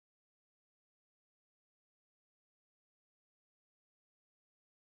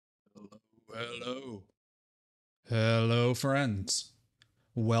Hello. Hello, friends.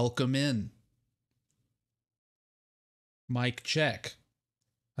 Welcome in. Mic check.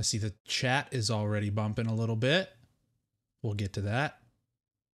 I see the chat is already bumping a little bit. We'll get to that.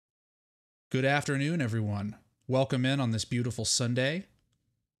 Good afternoon, everyone. Welcome in on this beautiful Sunday.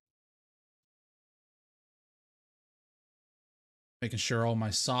 Making sure all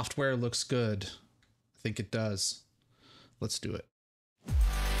my software looks good. I think it does. Let's do it.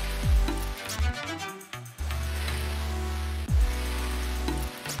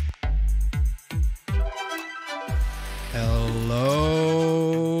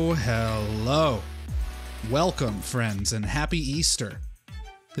 Hello. Welcome, friends, and happy Easter.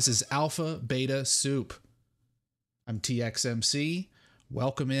 This is Alpha Beta Soup. I'm TXMC.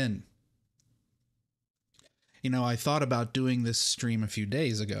 Welcome in. You know, I thought about doing this stream a few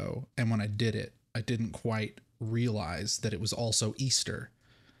days ago, and when I did it, I didn't quite realize that it was also Easter.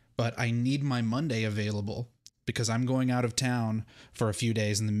 But I need my Monday available because I'm going out of town for a few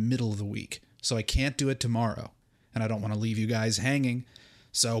days in the middle of the week. So I can't do it tomorrow. And I don't want to leave you guys hanging.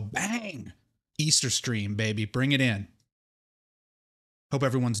 So bang! Easter stream, baby. Bring it in. Hope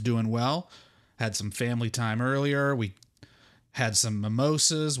everyone's doing well. Had some family time earlier. We had some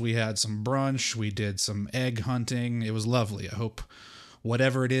mimosas. We had some brunch. We did some egg hunting. It was lovely. I hope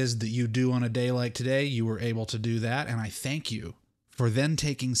whatever it is that you do on a day like today, you were able to do that. And I thank you for then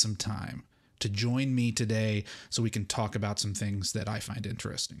taking some time to join me today so we can talk about some things that I find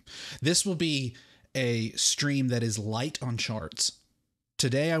interesting. This will be a stream that is light on charts.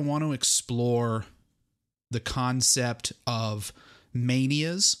 Today, I want to explore the concept of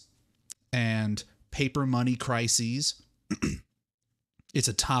manias and paper money crises. It's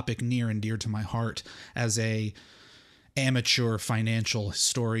a topic near and dear to my heart as a amateur financial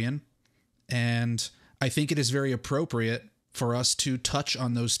historian, and I think it is very appropriate for us to touch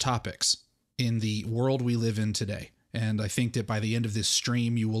on those topics in the world we live in today. And I think that by the end of this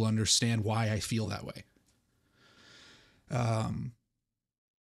stream, you will understand why I feel that way.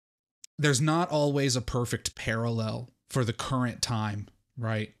 There's not always a perfect parallel for the current time,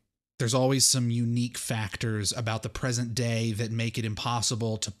 right? There's always some unique factors about the present day that make it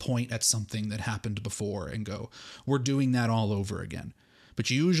impossible to point at something that happened before and go, we're doing that all over again. But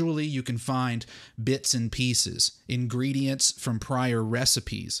usually you can find bits and pieces, ingredients from prior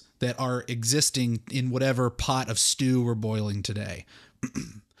recipes that are existing in whatever pot of stew we're boiling today.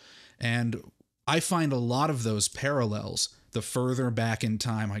 And I find a lot of those parallels the further back in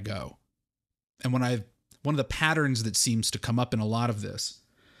time I go. And one of the patterns that seems to come up in a lot of this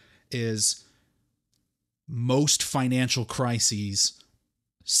is most financial crises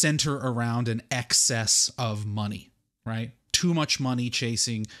center around an excess of money, right? Too much money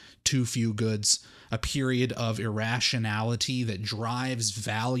chasing too few goods, a period of irrationality that drives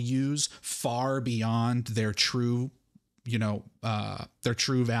values far beyond their true, their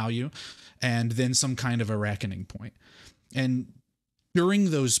true value, and then some kind of a reckoning point. And during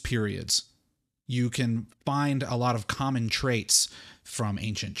those periods, you can find a lot of common traits from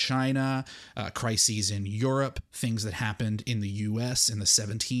ancient China, crises in Europe, things that happened in the US in the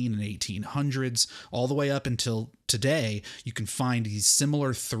 17 and 1800s, all the way up until today. You can find these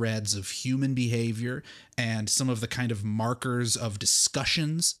similar threads of human behavior and some of the kind of markers of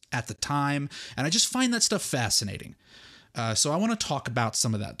discussions at the time. And I just find that stuff fascinating. So I want to talk about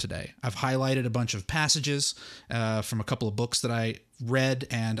some of that today. I've highlighted a bunch of passages from a couple of books that I read,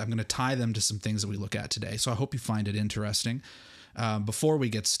 and I'm going to tie them to some things that we look at today. So I hope you find it interesting. Before we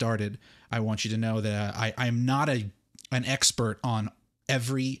get started, I want you to know that I am not an expert on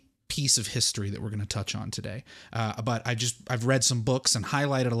every piece of history that we're going to touch on today. But I've read some books and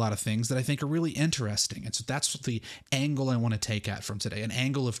highlighted a lot of things that I think are really interesting. And so that's the angle I want to take at from today, an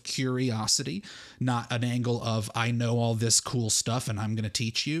angle of curiosity, not an angle of I know all this cool stuff and I'm going to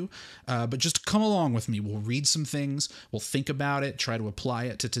teach you. But just come along with me. We'll read some things. We'll think about it, try to apply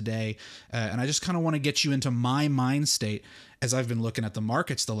it to today. And I just kind of want to get you into my mind state as I've been looking at the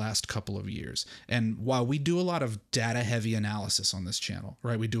markets the last couple of years. And while we do a lot of data heavy analysis on this channel,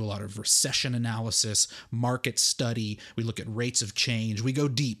 right? We do a lot of recession analysis, market study, we look at rates of change, we go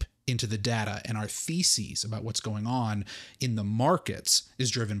deep into the data, and our theses about what's going on in the markets is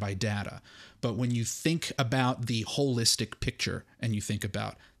driven by data. But when you think about the holistic picture and you think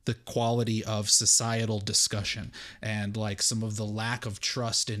about the quality of societal discussion and like some of the lack of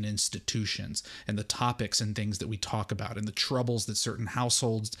trust in institutions and the topics and things that we talk about and the troubles that certain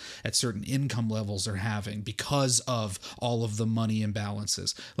households at certain income levels are having because of all of the money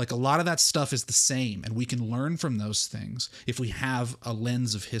imbalances. Like a lot of that stuff is the same, and we can learn from those things if we have a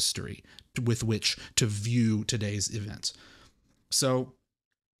lens of history with which to view today's events. So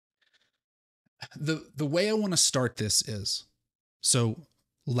The way I want to start this is, so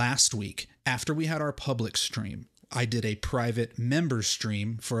last week after we had our public stream, I did a private member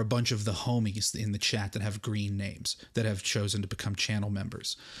stream for a bunch of the homies in the chat that have green names that have chosen to become channel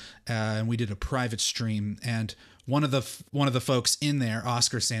members, and we did a private stream. And one of the folks in there,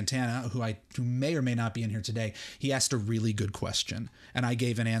 Oscar Santana, who may or may not be in here today, he asked a really good question, and I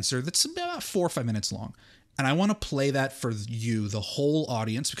gave an answer that's about 4 or 5 minutes long. And I want to play that for you, the whole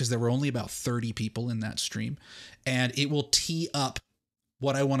audience, because there were only about 30 people in that stream, and it will tee up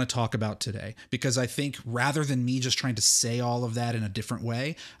what I want to talk about today, because I think rather than me just trying to say all of that in a different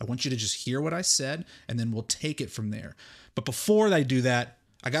way, I want you to just hear what I said, and then we'll take it from there. But before I do that,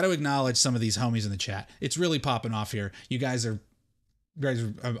 I got to acknowledge some of these homies in the chat. It's really popping off here. You guys are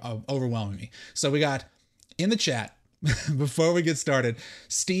overwhelming me. So we got in the chat, before we get started,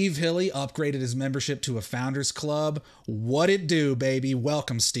 Steve Hilly upgraded his membership to a Founders Club. What it do, baby?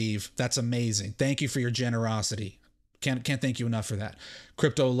 Welcome, Steve. That's amazing. Thank you for your generosity. Can't thank you enough for that.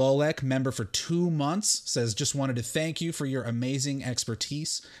 Crypto Lolek, member for 2 months, says, just wanted to thank you for your amazing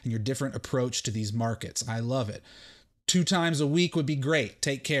expertise and your different approach to these markets. I love it. 2 times a week would be great.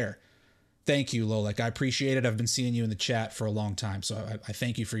 Take care. Thank you, Lolek. I appreciate it. I've been seeing you in the chat for a long time, so I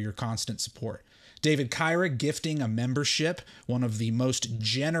thank you for your constant support. David Kyra gifting a membership, one of the most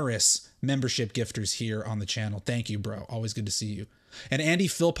generous membership gifters here on the channel. Thank you, bro. Always good to see you. And Andy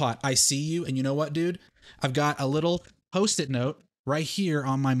Philpott, I see you. And you know what, dude? I've got a little Post-it note right here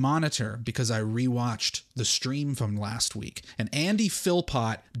on my monitor because I rewatched the stream from last week. And Andy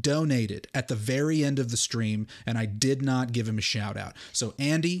Philpott donated at the very end of the stream, and I did not give him a shout out. So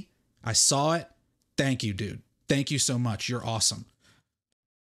Andy, I saw it. Thank you, dude. Thank you so much. You're awesome.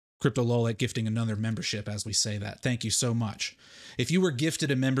 Crypto Lolek gifting another membership as we say that. Thank you so much. If you were gifted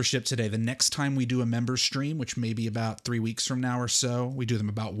a membership today, the next time we do a member stream, which may be about 3 weeks from now or so, we do them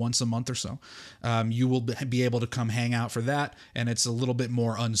about once a month or so, you will be able to come hang out for that, and it's a little bit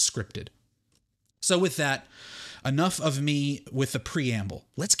more unscripted. So with that, enough of me with the preamble.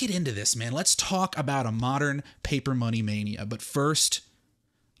 Let's get into this, man. Let's talk about a modern paper money mania. But first,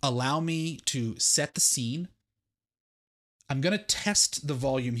 allow me to set the scene. I'm going to test the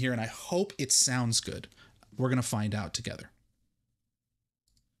volume here, and I hope it sounds good. We're going to find out together.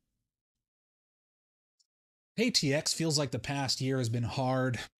 Hey, TX, feels like the past year has been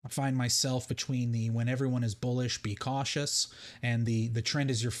hard. I find myself between the when everyone is bullish, be cautious, and the trend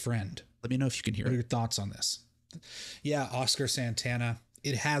is your friend. Let me know if you can hear. What are your thoughts on this? Yeah, Oscar Santana,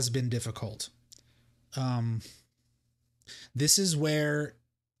 it has been difficult. This is where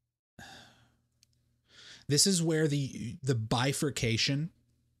the bifurcation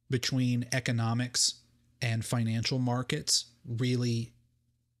between economics and financial markets really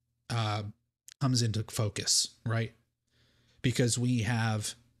comes into focus, right? Because we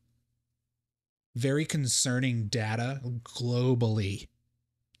have very concerning data globally.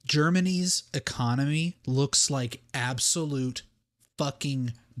 Germany's economy looks like absolute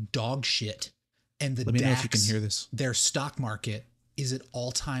fucking dog shit. And the Let me DAX, know if you can hear this. Their stock market is at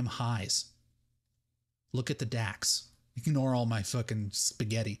all-time highs. Look at the DAX. Ignore all my fucking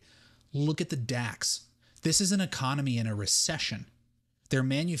spaghetti. Look at the DAX. This is an economy in a recession. Their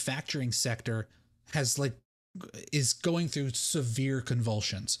manufacturing sector is going through severe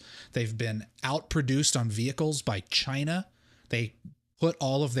convulsions. They've been outproduced on vehicles by China. They put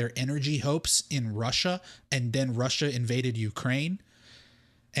all of their energy hopes in Russia, and then Russia invaded Ukraine.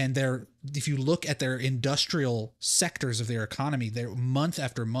 And if you look at their industrial sectors of their economy, they're month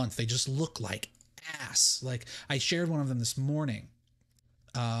after month, they just look like ass. Like I shared one of them this morning.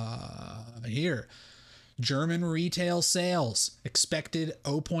 Here, German retail sales expected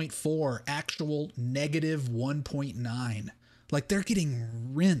 0.4, actual negative 1.9. Like they're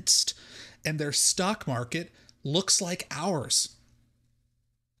getting rinsed, and their stock market looks like ours.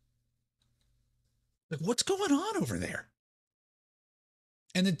 Like what's going on over there?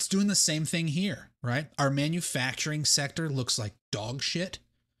 And it's doing the same thing here, right? Our manufacturing sector looks like dog shit.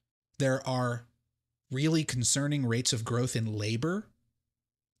 There are really concerning rates of growth in labor,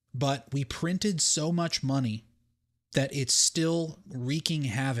 but we printed so much money that it's still wreaking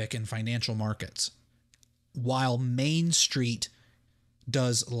havoc in financial markets, while Main Street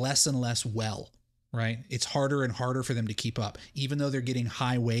does less and less well, right? It's harder and harder for them to keep up, even though they're getting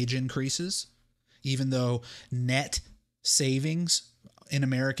high wage increases, even though net savings in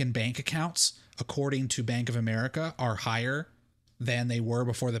American bank accounts, according to Bank of America, are higher than they were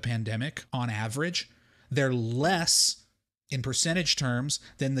before the pandemic on average. They're less in percentage terms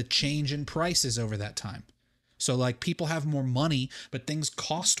than the change in prices over that time. So like people have more money, but things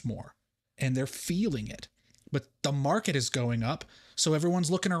cost more and they're feeling it. but the market is going up. So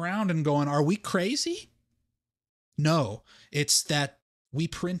everyone's looking around and going, are we crazy? No, it's that we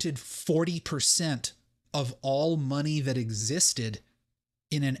printed 40% of all money that existed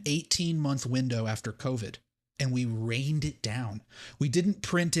in an 18-month window after COVID, and we reined it down. We didn't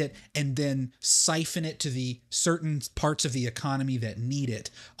print it and then siphon it to the certain parts of the economy that need it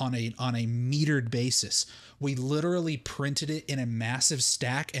on a metered basis. We literally printed it in a massive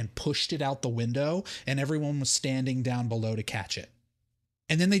stack and pushed it out the window, and everyone was standing down below to catch it.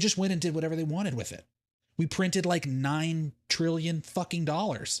 And then they just went and did whatever they wanted with it. We printed like $9 trillion fucking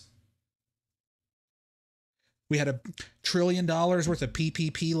dollars. We had $1 trillion worth of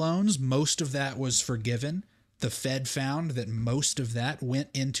PPP loans. Most of that was forgiven. The Fed found that most of that went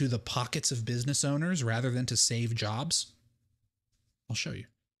into the pockets of business owners rather than to save jobs. I'll show you.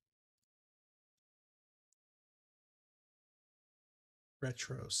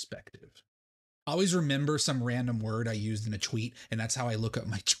 Retrospective. I always remember some random word I used in a tweet, and that's how I look up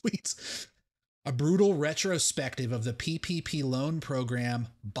my tweets. A brutal retrospective of the PPP loan program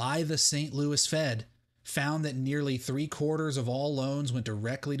by the St. Louis Fed found that nearly 3/4 of all loans went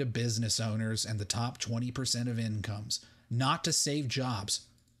directly to business owners and the top 20% of incomes, not to save jobs.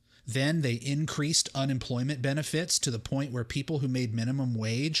 Then they increased unemployment benefits to the point where people who made minimum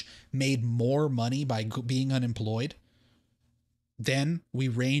wage made more money by being unemployed. Then we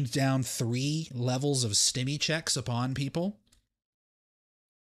rained down 3 levels of stimmy checks upon people.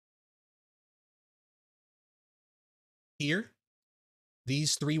 Here,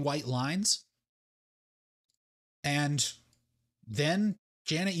 these 3 white lines. And then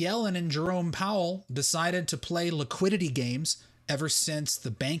Janet Yellen and Jerome Powell decided to play liquidity games ever since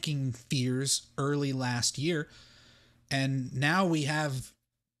the banking fears early last year. And now we have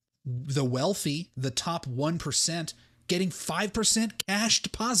the wealthy, the top 1%, getting 5% cash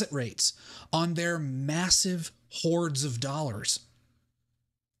deposit rates on their massive hordes of dollars.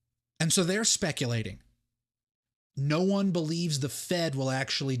 And so they're speculating. No one believes the Fed will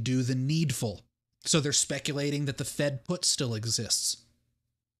actually do the needful. So they're speculating that the Fed put still exists.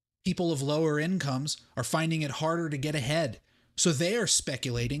 People of lower incomes are finding it harder to get ahead. So they are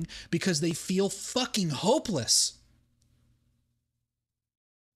speculating because they feel fucking hopeless.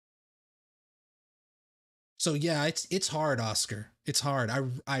 So yeah, it's hard, Oscar. It's hard.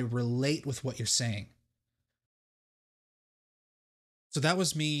 I relate with what you're saying. So that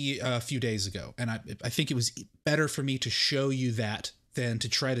was me a few days ago, and I think it was better for me to show you that than to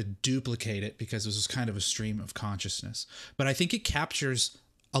try to duplicate it, because this was kind of a stream of consciousness. But I think it captures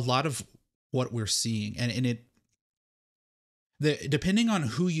a lot of what we're seeing, and depending on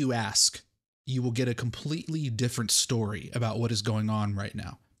who you ask, you will get a completely different story about what is going on right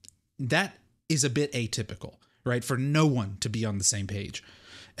now. That is a bit atypical, right? For no one to be on the same page.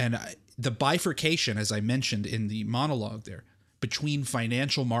 And the bifurcation, as I mentioned in the monologue there, between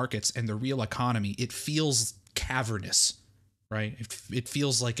financial markets and the real economy, it feels cavernous, right? It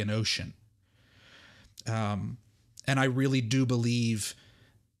feels like an ocean. And I really do believe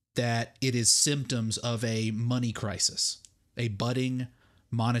that it is symptoms of a money crisis, a budding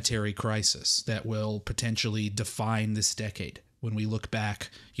monetary crisis that will potentially define this decade when we look back,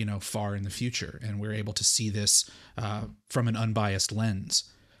 far in the future, and we're able to see this from an unbiased lens.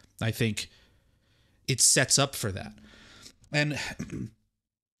 I think it sets up for that. And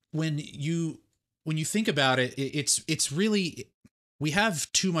when you think about it, it's really, we have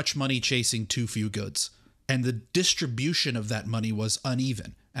too much money chasing too few goods, and the distribution of that money was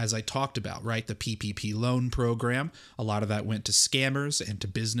uneven, as I talked about, right? The PPP loan program, a lot of that went to scammers and to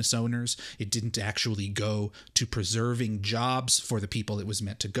business owners. It didn't actually go to preserving jobs for the people it was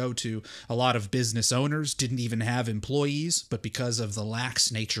meant to go to. A lot of business owners didn't even have employees, but because of the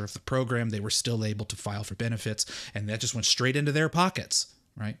lax nature of the program, they were still able to file for benefits, and that just went straight into their pockets,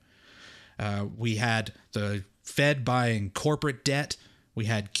 right? We had the Fed buying corporate debt. We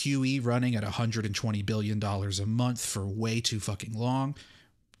had QE running at $120 billion a month for way too fucking long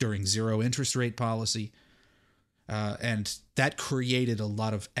during zero interest rate policy. And that created a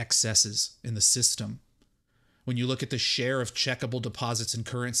lot of excesses in the system. When you look at the share of checkable deposits in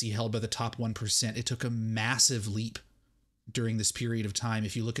currency held by the top 1%, it took a massive leap during this period of time.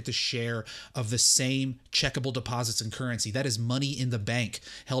 If you look at the share of the same checkable deposits in currency, that is money in the bank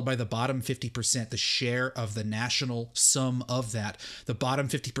held by the bottom 50%, the share of the national sum of that, the bottom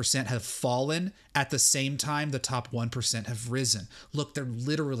 50% have fallen at the same time the top 1% have risen. Look, they're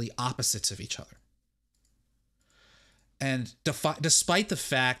literally opposites of each other. And despite the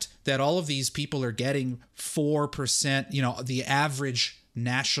fact that all of these people are getting 4%, the average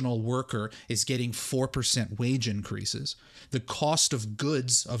national worker is getting 4% wage increases. The cost of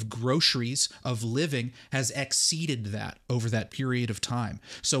goods, of groceries, of living has exceeded that over that period of time.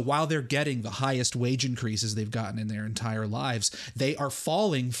 So while they're getting the highest wage increases they've gotten in their entire lives, they are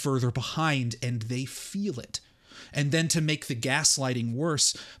falling further behind and they feel it. And then to make the gaslighting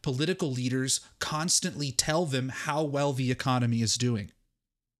worse, political leaders constantly tell them how well the economy is doing.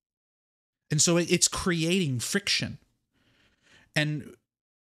 And so it's creating friction. And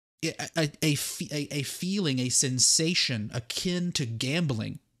a feeling, a sensation akin to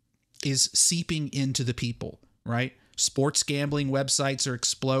gambling is seeping into the people, right? Sports gambling websites are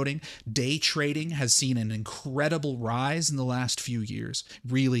exploding. Day trading has seen an incredible rise in the last few years,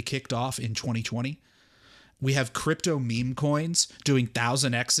 really kicked off in 2020. We have crypto meme coins doing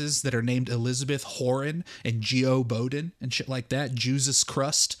 1000Xs that are named Elizabeth Horan and Geo Bowden and shit like that, Jesus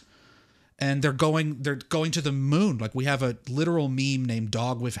Crust. And they're going to the moon. Like, we have a literal meme named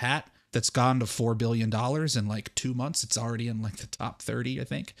Dog with Hat that's gone to $4 billion in like 2 months. It's already in like the top 30, I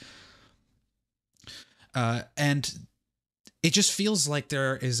think. And it just feels like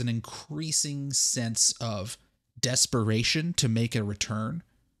there is an increasing sense of desperation to make a return,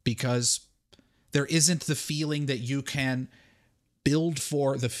 because there isn't the feeling that you can build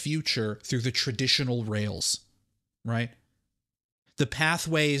for the future through the traditional rails, right? The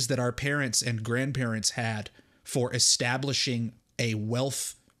pathways that our parents and grandparents had for establishing a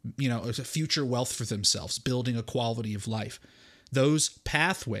wealth, a future wealth for themselves, building a quality of life, those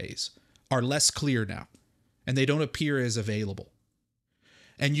pathways are less clear now, and they don't appear as available.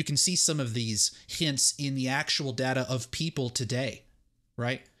 And you can see some of these hints in the actual data of people today,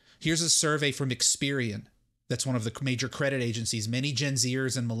 right? Here's a survey from Experian. That's one of the major credit agencies. Many Gen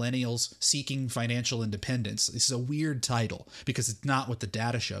Zers and millennials seeking financial independence. This is a weird title because it's not what the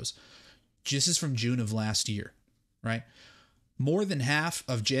data shows. This is from June of last year, right? More than half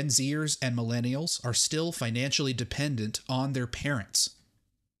of Gen Zers and millennials are still financially dependent on their parents.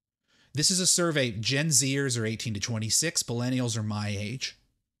 This is a survey. Gen Zers are 18 to 26. Millennials are my age.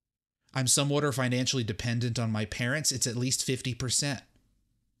 I'm somewhat or financially dependent on my parents. It's at least 50%.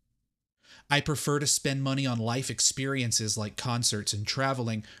 I prefer to spend money on life experiences like concerts and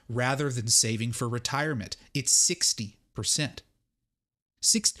traveling rather than saving for retirement. It's 60%.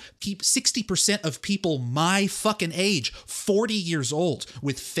 60% of people my fucking age, 40 years old,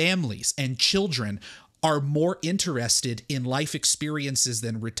 with families and children, are more interested in life experiences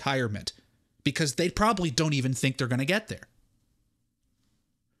than retirement, because they probably don't even think they're going to get there.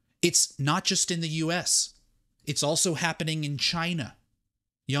 It's not just in the US. It's also happening in China.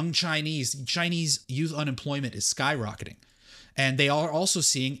 Young Chinese youth unemployment is skyrocketing. And they are also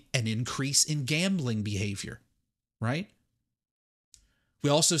seeing an increase in gambling behavior, right? We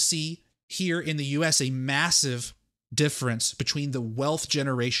also see here in the US a massive difference between the wealth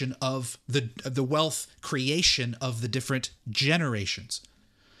generation of the wealth creation of the different generations.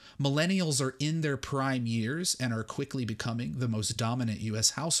 Millennials are in their prime years and are quickly becoming the most dominant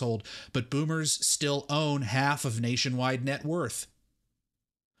US household, but boomers still own half of nationwide net worth.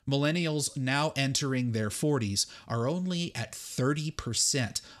 Millennials now entering their 40s are only at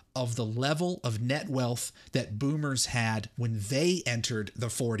 30% of the level of net wealth that boomers had when they entered the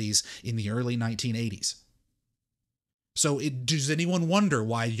 40s in the early 1980s. So does anyone wonder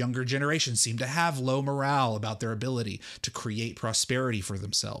why younger generations seem to have low morale about their ability to create prosperity for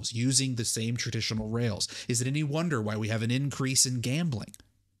themselves using the same traditional rails? Is it any wonder why we have an increase in gambling?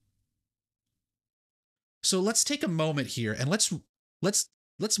 So let's take a moment here and let's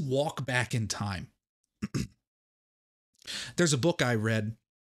walk back in time. There's a book I read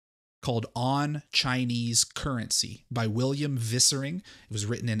called On Chinese Currency by William Vissering. It was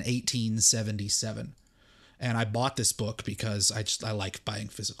written in 1877. And I bought this book because I like buying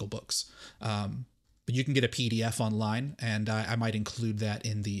physical books. But you can get a PDF online, and I might include that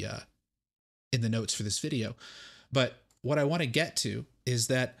in the notes for this video. But what I want to get to is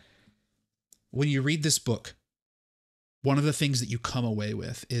that when you read this book, one of the things that you come away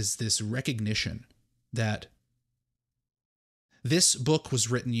with is this recognition that this book was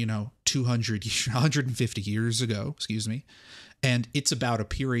written, 150 years ago, and it's about a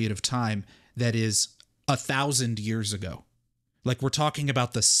period of time that is 1,000 years ago. Like, we're talking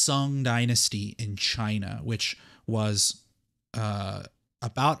about the Sung dynasty in China, which was about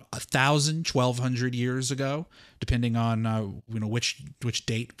 1,200 years ago, depending on which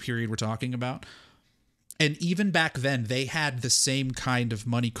date period we're talking about. And even back then, they had the same kind of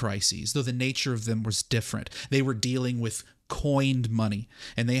money crises, though the nature of them was different. They were dealing with coined money,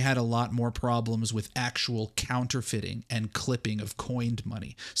 and they had a lot more problems with actual counterfeiting and clipping of coined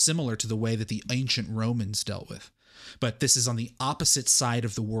money, similar to the way that the ancient Romans dealt with. But this is on the opposite side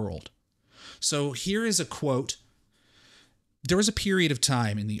of the world. So here is a quote. There was a period of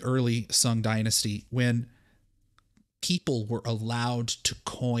time in the early Sung dynasty when people were allowed to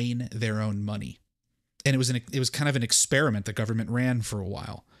coin their own money. And it was kind of an experiment the government ran for a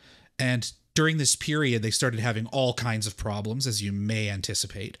while. And during this period, they started having all kinds of problems, as you may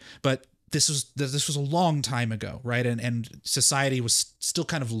anticipate. But this was a long time ago, right? And society was still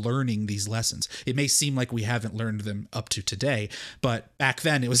kind of learning these lessons. It may seem like we haven't learned them up to today, but back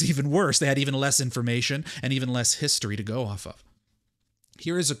then it was even worse. They had even less information and even less history to go off of.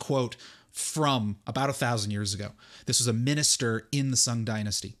 Here is a quote from about 1,000 years ago. This was a minister in the Sung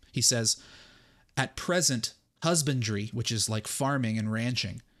dynasty. He says, "At present, husbandry, which is like farming and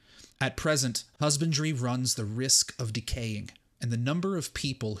ranching, at present, husbandry runs the risk of decaying, and the number of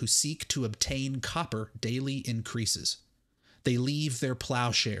people who seek to obtain copper daily increases. They leave their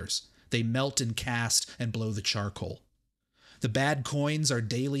plowshares, they melt and cast and blow the charcoal. The bad coins are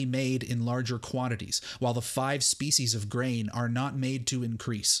daily made in larger quantities, while the 5 species of grain are not made to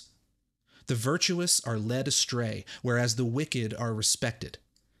increase. The virtuous are led astray, whereas the wicked are respected.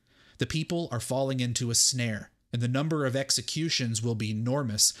 The people are falling into a snare, and the number of executions will be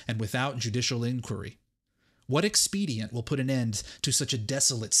enormous and without judicial inquiry. What expedient will put an end to such a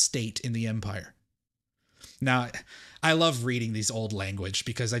desolate state in the empire?" Now, I love reading these old language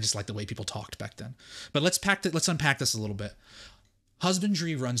because I just like the way people talked back then. But let's unpack this a little bit.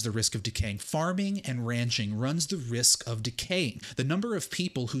 Husbandry runs the risk of decaying. Farming and ranching runs the risk of decaying. The number of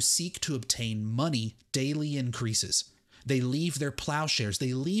people who seek to obtain money daily increases. They leave their plowshares,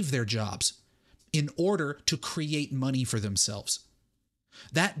 they leave their jobs in order to create money for themselves.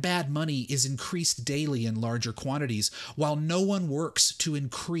 That bad money is increased daily in larger quantities, while no one works to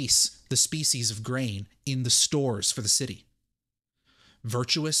increase the species of grain in the stores for the city.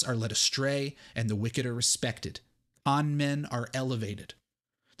 Virtuous are led astray, and the wicked are respected. Con men are elevated.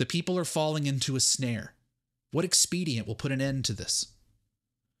 The people are falling into a snare. What expedient will put an end to this?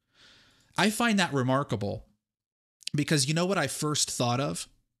 I find that remarkable because you know what I first thought of?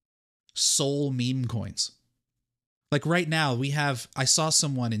 Soul meme coins. Like right now, I saw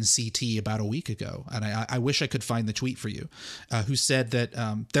someone in CT about a week ago, and I wish I could find the tweet for you, who said that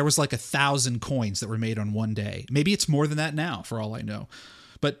there was like 1,000 coins that were made on one day. Maybe it's more than that now, for all I know.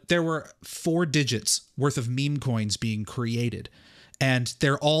 But there were 4 digits worth of meme coins being created, and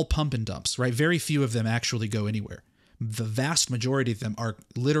they're all pump and dumps, right? Very few of them actually go anywhere. The vast majority of them are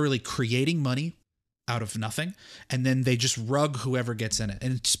literally creating money out of nothing, and then they just rug whoever gets in it.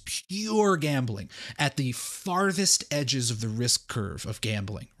 And it's pure gambling at the farthest edges of the risk curve of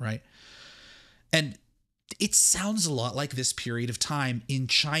gambling, right? And it sounds a lot like this period of time in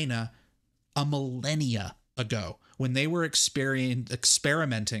China a millennia ago, when they were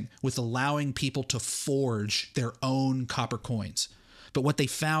experimenting with allowing people to forge their own copper coins. But what they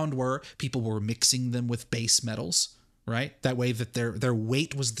found were people were mixing them with base metals, right? That way that their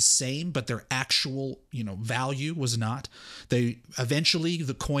weight was the same, but their actual, value was not. Eventually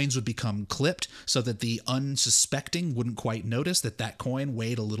the coins would become clipped so that the unsuspecting wouldn't quite notice that coin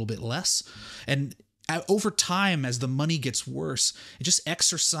weighed a little bit less. And over time, as the money gets worse, it just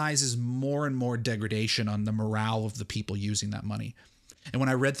exercises more and more degradation on the morale of the people using that money. And when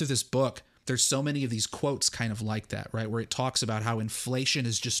I read through this book, there's so many of these quotes kind of like that, right? Where it talks about how inflation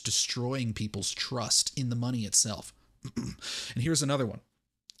is just destroying people's trust in the money itself. And here's another one.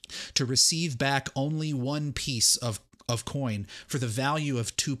 To receive back only one piece of coin for the value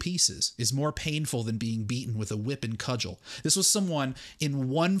of 2 pieces is more painful than being beaten with a whip and cudgel. This was someone in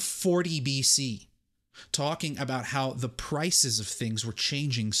 140 BC talking about how the prices of things were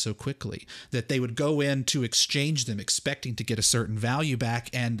changing so quickly that they would go in to exchange them expecting to get a certain value back,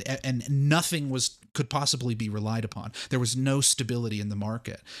 and nothing could possibly be relied upon. There was no stability in the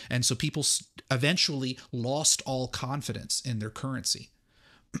market. And so people eventually lost all confidence in their currency.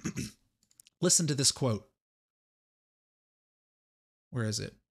 Listen to this quote. Where is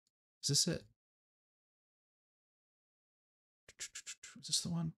it? Is this it? Is this the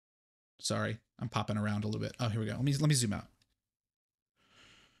one? Sorry, I'm popping around a little bit. Oh, here we go. Let me zoom out.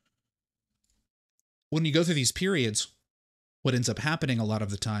 When you go through these periods, what ends up happening a lot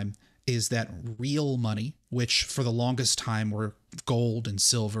of the time is that real money, which for the longest time were gold and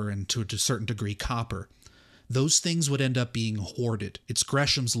silver and to a certain degree copper, those things would end up being hoarded. It's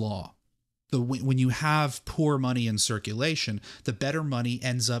Gresham's law. When you have poor money in circulation, the better money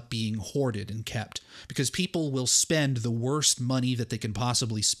ends up being hoarded and kept because people will spend the worst money that they can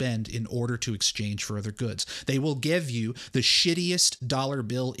possibly spend in order to exchange for other goods. They will give you the shittiest dollar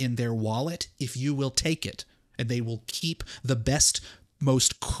bill in their wallet if you will take it, and they will keep the best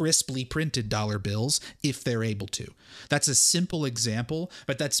most crisply printed dollar bills if they're able to. That's a simple example,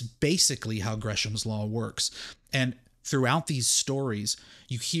 but that's basically how Gresham's law works. And throughout these stories,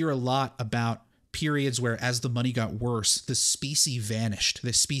 you hear a lot about periods where, as the money got worse, the specie vanished.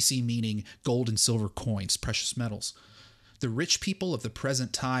 The specie meaning gold and silver coins, precious metals. The rich people of the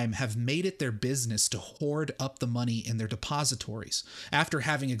present time have made it their business to hoard up the money in their depositories. After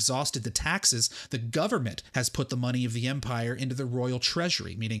having exhausted the taxes, the government has put the money of the empire into the royal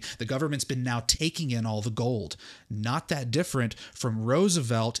treasury, meaning the government's been now taking in all the gold. Not that different from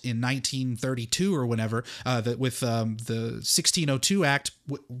Roosevelt in 1932 or whenever, with the 1602 Act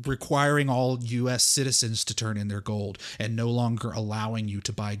requiring all U.S. citizens to turn in their gold and no longer allowing you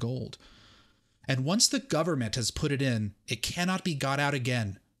to buy gold. And once the government has put it in, it cannot be got out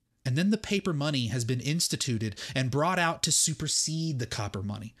again. And then the paper money has been instituted and brought out to supersede the copper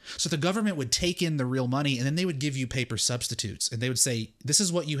money. So the government would take in the real money and then they would give you paper substitutes. And they would say, this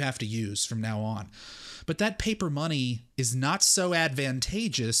is what you have to use from now on. But that paper money is not so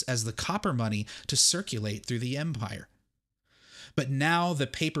advantageous as the copper money to circulate through the empire. But now the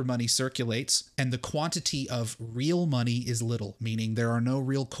paper money circulates and the quantity of real money is little, meaning there are no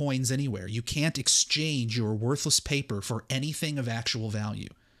real coins anywhere. You can't exchange your worthless paper for anything of actual value.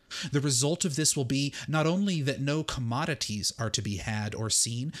 The result of this will be not only that no commodities are to be had or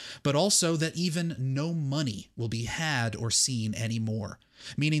seen, but also that even no money will be had or seen anymore.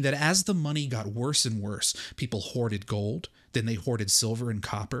 Meaning that as the money got worse and worse, people hoarded gold, then they hoarded silver and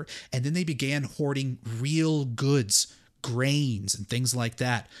copper, and then they began hoarding real goods, grains and things like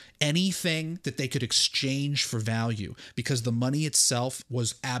that, anything that they could exchange for value, because the money itself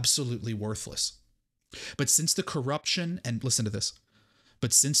was absolutely worthless. But since the corruption, and listen to this,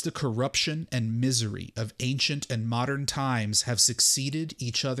 but since the corruption and misery of ancient and modern times have succeeded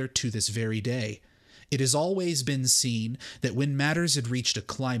each other to this very day, it has always been seen that when matters had reached a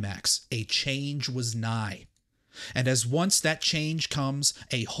climax, a change was nigh. And as once that change comes,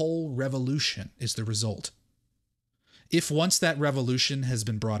 a whole revolution is the result. If once that revolution has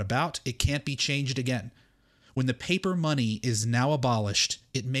been brought about, it can't be changed again. When the paper money is now abolished,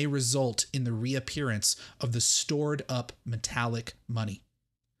 it may result in the reappearance of the stored up metallic money.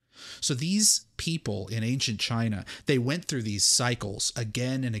 So these people in ancient China, they went through these cycles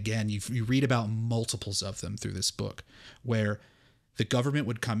again and again. You read about multiples of them through this book, where the government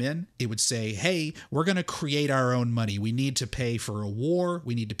would come in, it would say, hey, we're going to create our own money. We need to pay for a war.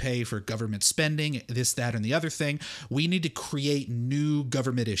 We need to pay for government spending, this, that, and the other thing. We need to create new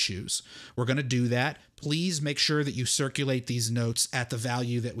government issues. We're going to do that. Please make sure that you circulate these notes at the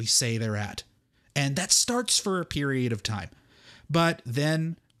value that we say they're at. And that starts for a period of time. But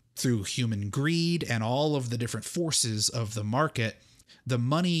then through human greed and all of the different forces of the market, the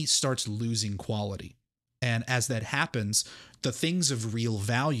money starts losing quality. And as that happens, the things of real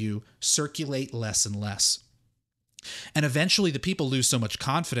value circulate less and less. And eventually the people lose so much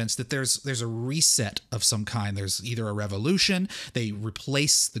confidence that there's a reset of some kind. There's either a revolution, they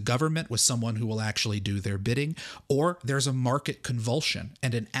replace the government with someone who will actually do their bidding, or there's a market convulsion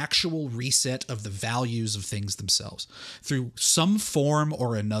and an actual reset of the values of things themselves. Through some form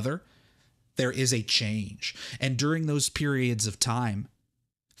or another, there is a change. And during those periods of time,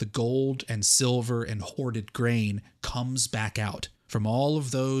 the gold and silver and hoarded grain comes back out from all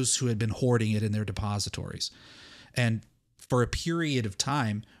of those who had been hoarding it in their depositories. And for a period of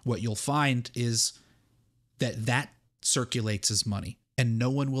time, what you'll find is that circulates as money and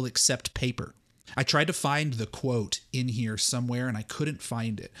no one will accept paper. I tried to find the quote in here somewhere and I couldn't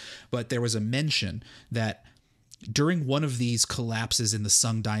find it, but there was a mention that during one of these collapses in the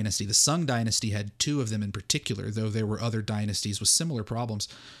Sung dynasty, the Sung dynasty had two of them in particular, though there were other dynasties with similar problems.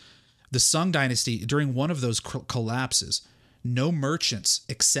 The Sung dynasty, during one of those collapses, no merchants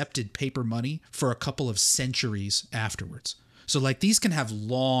accepted paper money for a couple of centuries afterwards. So like these can have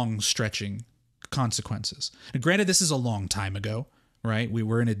long stretching consequences. And granted, this is a long time ago, right? We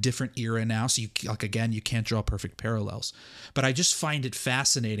were in a different era now. So you can't draw perfect parallels, but I just find it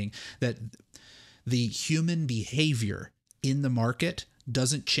fascinating that the human behavior in the market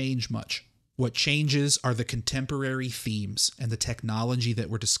doesn't change much. What changes are the contemporary themes and the technology that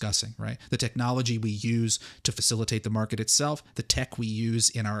we're discussing, right? The technology we use to facilitate the market itself, the tech we use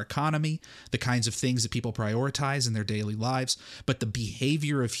in our economy, the kinds of things that people prioritize in their daily lives, but the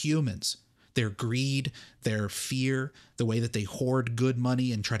behavior of humans, their greed, their fear, the way that they hoard good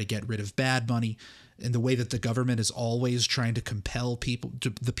money and try to get rid of bad money, and the way that the government is always trying to compel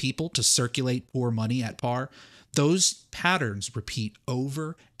the people to circulate poor money at par, those patterns repeat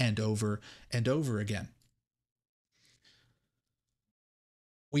over and over and over again.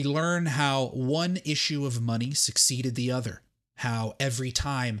 We learn how one issue of money succeeded the other, how every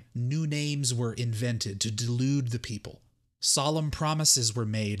time new names were invented to delude the people, solemn promises were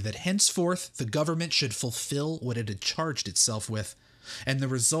made that henceforth the government should fulfill what it had charged itself with, and the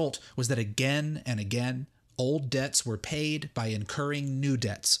result was that again and again old debts were paid by incurring new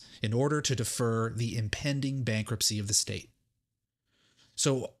debts in order to defer the impending bankruptcy of the state.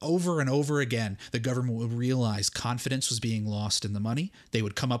 So over and over again, the government would realize confidence was being lost in the money. They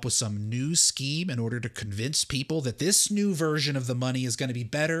would come up with some new scheme in order to convince people that this new version of the money is going to be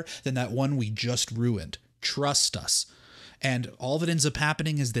better than that one we just ruined. Trust us. And all that ends up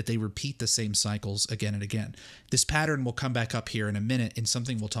happening is that they repeat the same cycles again and again. This pattern will come back up here in a minute in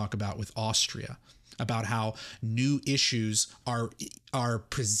something we'll talk about with Austria, about how new issues are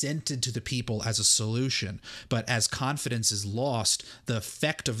presented to the people as a solution, but as confidence is lost, the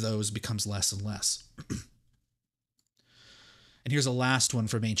effect of those becomes less and less. And here's a last one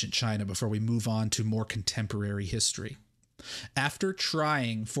from ancient China before we move on to more contemporary history. After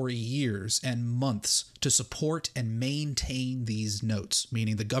trying for years and months to support and maintain these notes,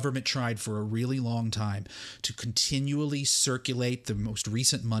 meaning the government tried for a really long time to continually circulate the most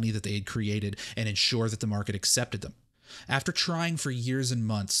recent money that they had created and ensure that the market accepted them. After trying for years and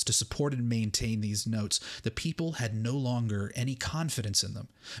months to support and maintain these notes, the people had no longer any confidence in them,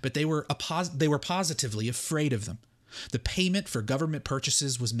 but they were positively afraid of them. The payment for government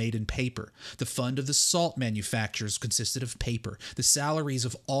purchases was made in paper. The fund of the salt manufacturers consisted of paper. The salaries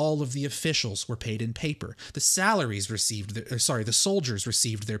of all of the officials were paid in paper. The soldiers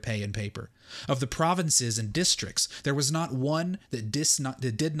received their pay in paper. Of the provinces and districts, there was not one that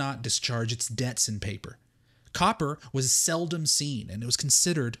did not discharge its debts in paper. Copper was seldom seen, and it was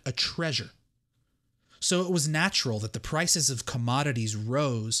considered a treasure. So it was natural that the prices of commodities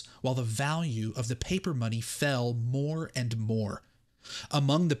rose while the value of the paper money fell more and more.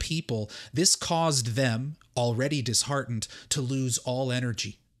 Among the people, this caused them, already disheartened, to lose all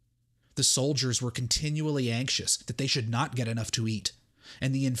energy. The soldiers were continually anxious that they should not get enough to eat,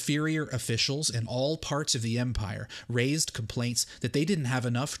 and the inferior officials in all parts of the empire raised complaints that they didn't have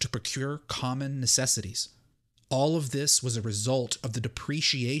enough to procure common necessities. All of this was a result of the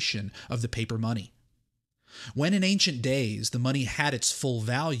depreciation of the paper money. When in ancient days the money had its full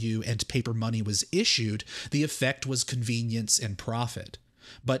value and paper money was issued, the effect was convenience and profit.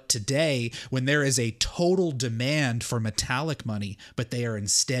 But today, when there is a total demand for metallic money, but they are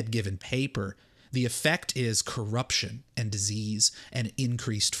instead given paper, the effect is corruption and disease and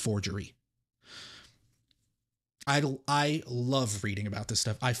increased forgery. I love reading about this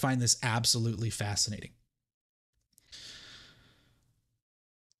stuff. I find this absolutely fascinating.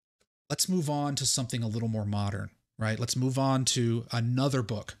 Let's move on to something a little more modern, right? Let's move on to another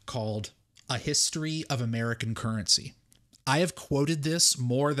book called A History of American Currency. I have quoted this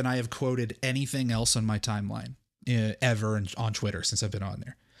more than I have quoted anything else on my timeline ever on Twitter since I've been on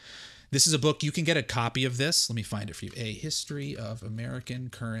there. This is a book, you can get a copy of this. Let me find it for you. A History of American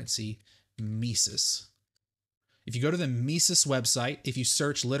Currency, Mises. If you go to the Mises website, if you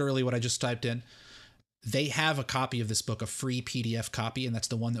search literally what I just typed in, they have a copy of this book, a free PDF copy, and that's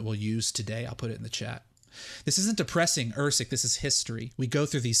the one that we'll use today. I'll put it in the chat. This isn't depressing, Ursik. This is history. We go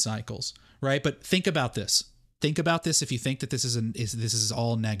through these cycles, right? But think about this. Think about this if you think that this is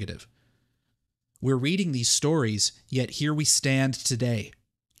all negative. We're reading these stories, yet here we stand today.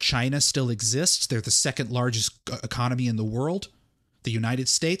 China still exists. They're the second largest economy in the world. The United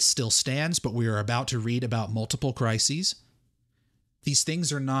States still stands, but we are about to read about multiple crises. These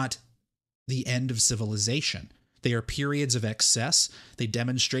things are not the end of civilization. They are periods of excess. They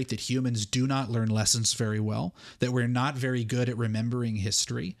demonstrate that humans do not learn lessons very well, that we're not very good at remembering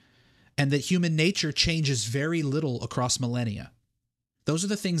history, and that human nature changes very little across millennia. Those are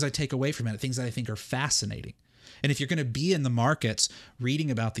the things I take away from it, things that I think are fascinating. And if you're going to be in the markets,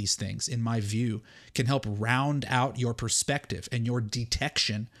 reading about these things, in my view, can help round out your perspective and your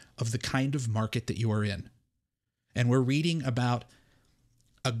detection of the kind of market that you are in. And we're reading about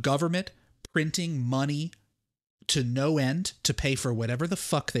a government printing money to no end to pay for whatever the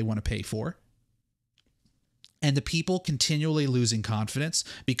fuck they want to pay for. And the people continually losing confidence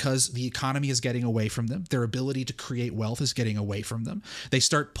because the economy is getting away from them. Their ability to create wealth is getting away from them. They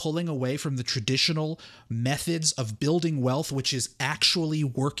start pulling away from the traditional methods of building wealth, which is actually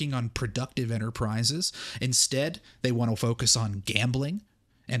working on productive enterprises. Instead, they want to focus on gambling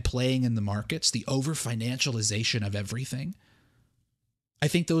and playing in the markets, the over-financialization of everything. I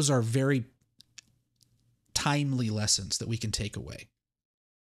think those are very timely lessons that we can take away.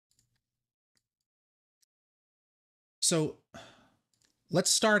 So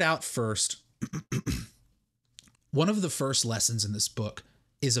let's start out first. One of the first lessons in this book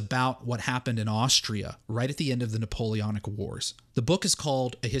is about what happened in Austria right at the end of the Napoleonic Wars. The book is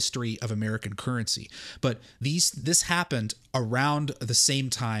called A History of American Currency, but this happened around the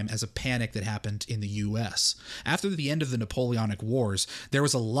same time as a panic that happened in the US. After the end of the Napoleonic Wars, there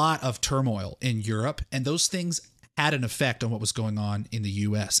was a lot of turmoil in Europe, and those things had an effect on what was going on in the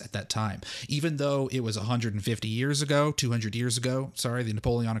US at that time. Even though it was 150 years ago, 200 years ago, sorry, the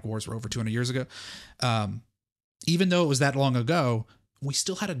Napoleonic Wars were over 200 years ago. Even though it was that long ago, we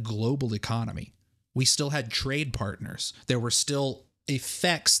still had a global economy. We still had trade partners. There were still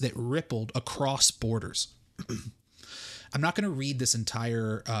effects that rippled across borders. I'm not going to read this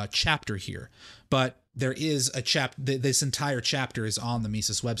entire chapter here, but there is a this entire chapter is on the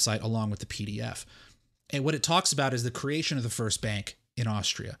Mises website along with the PDF. And what it talks about is the creation of the first bank in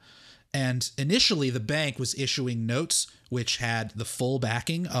Austria. And initially, the bank was issuing notes which had the full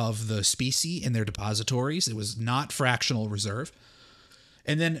backing of the specie in their depositories. It was not fractional reserve.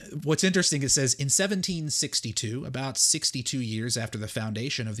 And then what's interesting, it says in 1762, about 62 years after the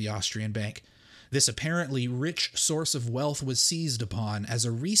foundation of the Austrian bank, this apparently rich source of wealth was seized upon as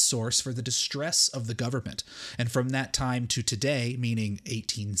a resource for the distress of the government. And from that time to today, meaning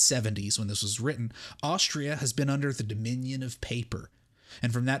 1870s when this was written, Austria has been under the dominion of paper.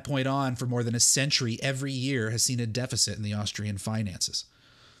 And from that point on, for more than a century, every year has seen a deficit in the Austrian finances.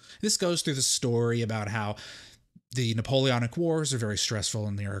 This goes through the story about how the Napoleonic Wars are very stressful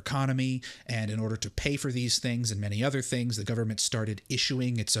in their economy, and in order to pay for these things and many other things, the government started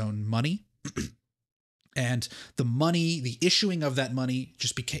issuing its own money. And the issuing of that money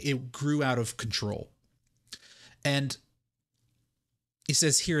it grew out of control. And it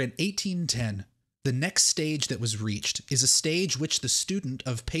says here in 1810, the next stage that was reached is a stage which the student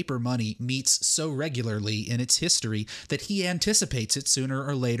of paper money meets so regularly in its history that he anticipates it sooner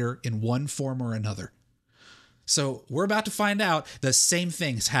or later in one form or another. So we're about to find out the same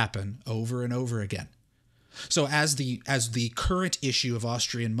things happen over and over again. So as the current issue of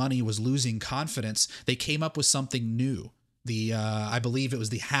Austrian money was losing confidence, they came up with something new. I believe it was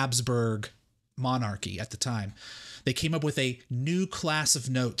the Habsburg monarchy at the time. They came up with a new class of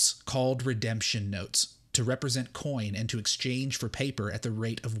notes called redemption notes to represent coin and to exchange for paper at the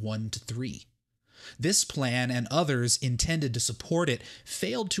rate of 1 to 3. This plan and others intended to support it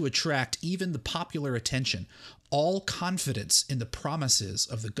failed to attract even the popular attention. All confidence in the promises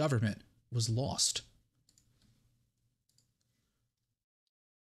of the government was lost.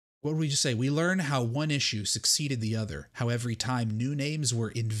 What would we just say? We learn how one issue succeeded the other, how every time new names were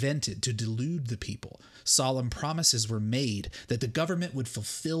invented to delude the people. Solemn promises were made that the government would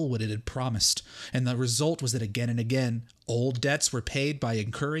fulfill what it had promised, and the result was that again and again, old debts were paid by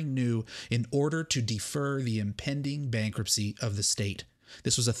incurring new in order to defer the impending bankruptcy of the state.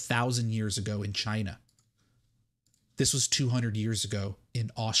 This was 1,000 years ago in China. This was 200 years ago in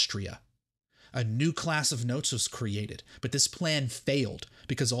Austria. A new class of notes was created, but this plan failed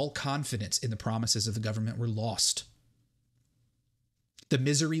because all confidence in the promises of the government were lost. The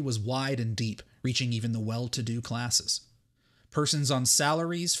misery was wide and deep, reaching even the well-to-do classes. Persons on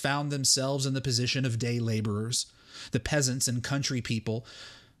salaries found themselves in the position of day laborers. The peasants and country people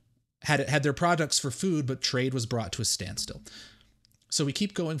had their products for food, but trade was brought to a standstill. So we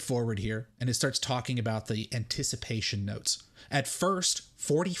keep going forward here, and it starts talking about the anticipation notes. At first,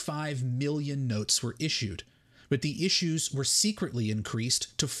 45 million notes were issued, but the issues were secretly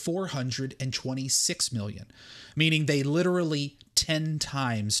increased to 426 million, meaning they literally 10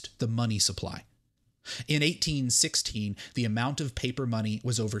 times the money supply. In 1816, the amount of paper money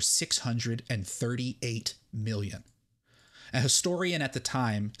was over 638 million. A historian at the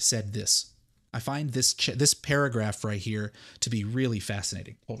time said this. I find this paragraph right here to be really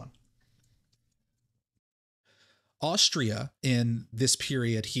fascinating. Hold on. Austria, in this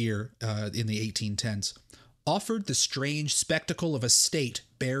period here in the 1810s, offered the strange spectacle of a state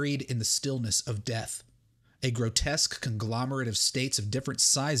buried in the stillness of death. A grotesque conglomerate of states of different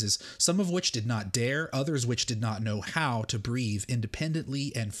sizes, some of which did not dare, others which did not know how to breathe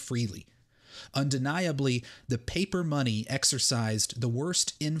independently and freely. Undeniably, the paper money exercised the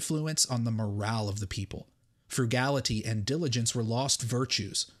worst influence on the morale of the people. Frugality and diligence were lost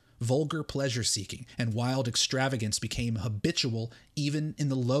virtues. Vulgar pleasure-seeking and wild extravagance became habitual even in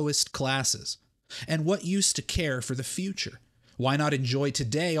the lowest classes. And what use to care for the future? Why not enjoy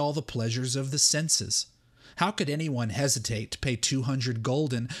today all the pleasures of the senses? How could anyone hesitate to pay 200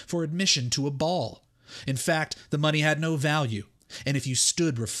 gulden for admission to a ball? In fact, the money had no value. And if you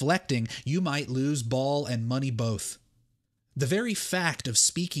stood reflecting, you might lose ball and money both. The very fact of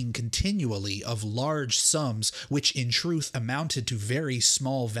speaking continually of large sums, which in truth amounted to very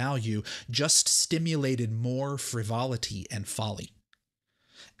small value, just stimulated more frivolity and folly.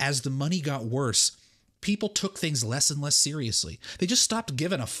 as the money got worse, people took things less and less seriously. They just stopped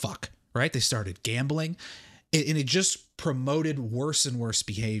giving a fuck, right? They started gambling, and it just promoted worse and worse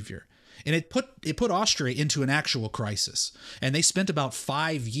behavior. And it put Austria into an actual crisis. And they spent about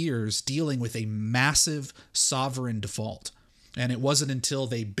 5 years dealing with a massive sovereign default. And it wasn't until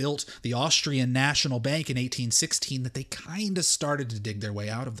they built the Austrian National Bank in 1816 that they kind of started to dig their way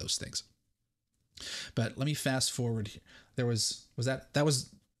out of those things. But let me fast forward here. There was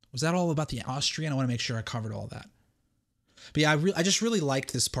that all about the Austrian? I want to make sure I covered all that. But yeah, I just really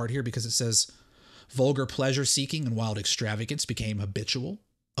liked this part here because it says, vulgar pleasure seeking and wild extravagance became habitual.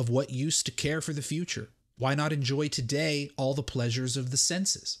 Of what use to care for the future? Why not enjoy today all the pleasures of the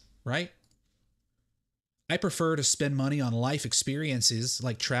senses, right? I prefer to spend money on life experiences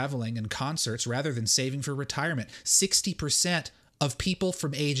like traveling and concerts rather than saving for retirement. 60% of people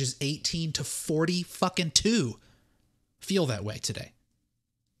from ages 18 to 40 fucking 2 feel that way today.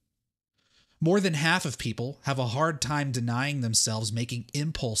 More than half of people have a hard time denying themselves making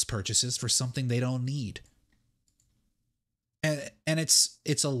impulse purchases for something they don't need. And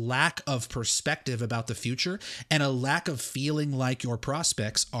it's a lack of perspective about the future and a lack of feeling like your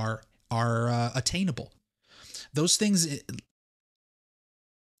prospects are attainable. Those things,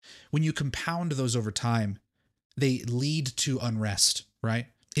 when you compound those over time, they lead to unrest, right?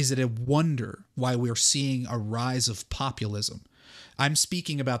 Is it a wonder why we're seeing a rise of populism? I'm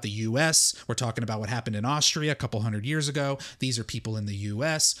speaking about the U.S. We're talking about what happened in Austria a couple hundred years ago. These are people in the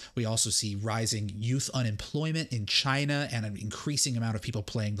U.S. We also see rising youth unemployment in China and an increasing amount of people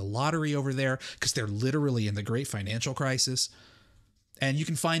playing the lottery over there because they're literally in the great financial crisis. And you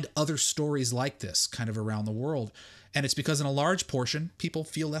can find other stories like this kind of around the world. And it's because in a large portion, people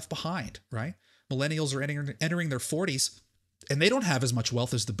feel left behind, right? Millennials are entering their 40s and they don't have as much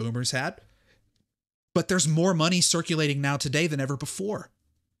wealth as the boomers had. But there's more money circulating now today than ever before.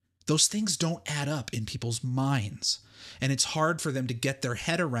 Those things don't add up in people's minds. And it's hard for them to get their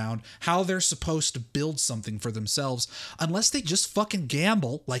head around how they're supposed to build something for themselves unless they just fucking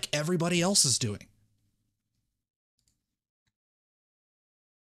gamble like everybody else is doing.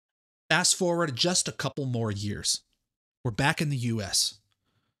 Fast forward just a couple more years. We're back in the US.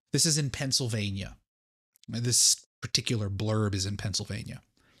 This is in Pennsylvania. This particular blurb is in Pennsylvania.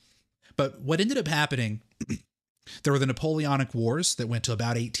 But what ended up happening, there were the Napoleonic Wars that went to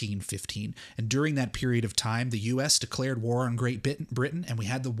about 1815. And during that period of time, the U.S. declared war on Great Britain, and we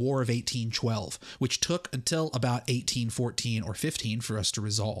had the War of 1812, which took until about 1814 or 15 for us to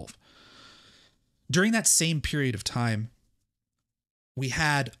resolve. During that same period of time, we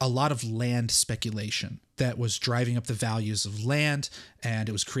had a lot of land speculation that was driving up the values of land, and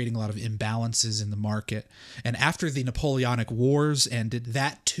it was creating a lot of imbalances in the market. And after the Napoleonic Wars ended,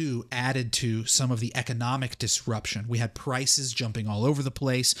 that too added to some of the economic disruption. We had prices jumping all over the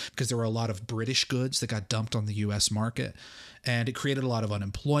place because there were a lot of British goods that got dumped on the US market. And it created a lot of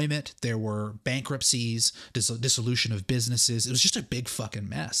unemployment. There were bankruptcies, dissolution of businesses. It was just a big fucking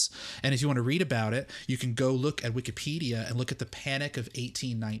mess. And if you want to read about it, you can go look at Wikipedia and look at the Panic of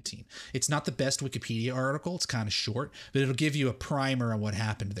 1819. It's not the best Wikipedia article. It's kind of short, but it'll give you a primer on what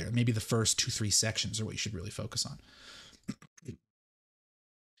happened there. Maybe the first 2-3 sections are what you should really focus on.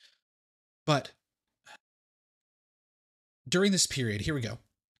 But during this period, here we go.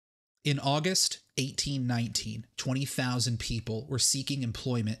 In August 1819, 20,000 people were seeking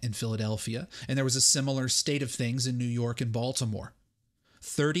employment in Philadelphia, and there was a similar state of things in New York and Baltimore.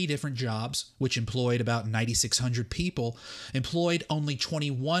 30 different jobs, which employed about 9,600 people, employed only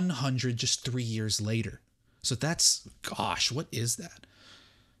 2,100 just 3 years later. So that's, gosh, what is that?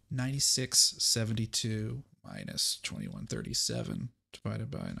 9672 minus 2137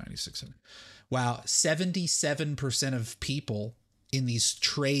 divided by 9,600. Wow, 77% of people in these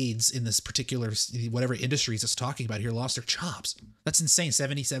trades, in this particular, whatever industries it's talking about here, lost their jobs. That's insane.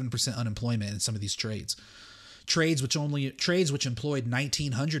 77% unemployment in some of these trades. Trades which employed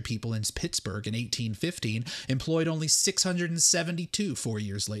 1,900 people in Pittsburgh in 1815 employed only 672 4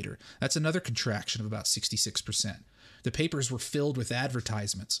 years later. That's another contraction of about 66%. The papers were filled with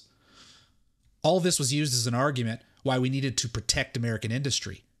advertisements. All this was used as an argument why we needed to protect American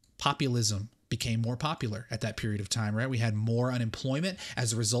industry. Populism became more popular at that period of time, right? We had more unemployment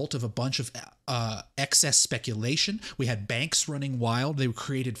as a result of a bunch of excess speculation. We had banks running wild. They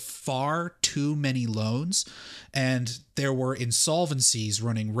created far too many loans, and there were insolvencies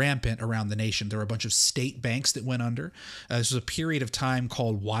running rampant around the nation. There were a bunch of state banks that went under. This was a period of time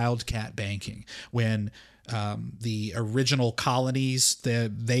called wildcat banking, when The original colonies,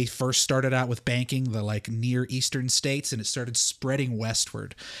 they first started out with banking, the like near eastern states, and it started spreading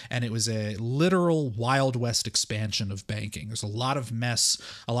westward. And it was a literal Wild West expansion of banking. There's a lot of mess.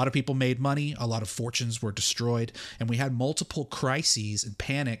 A lot of people made money. A lot of fortunes were destroyed. And we had multiple crises and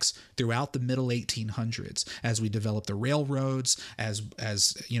panics throughout the middle 1800s as we developed the railroads,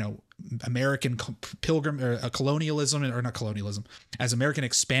 as you know, American colonialism, or not colonialism, as American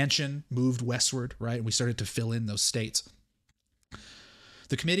expansion moved westward, right? We started to fill in those states.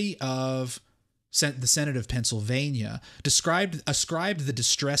 The Committee of the Senate of Pennsylvania ascribed the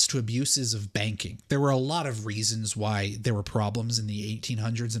distress to abuses of banking. There were a lot of reasons why there were problems in the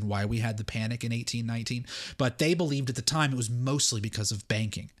 1800s and why we had the panic in 1819, but they believed at the time it was mostly because of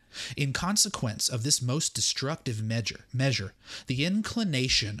banking. In consequence of this most destructive measure, the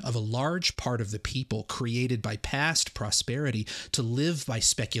inclination of a large part of the people created by past prosperity to live by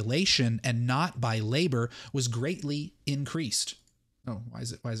speculation and not by labor was greatly increased. Oh, why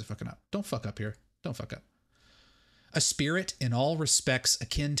is it fucking up? Don't fuck up here. Don't fuck up. A spirit in all respects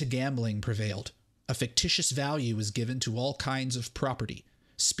akin to gambling prevailed. A fictitious value was given to all kinds of property.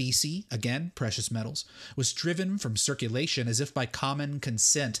 Specie, again, precious metals, was driven from circulation as if by common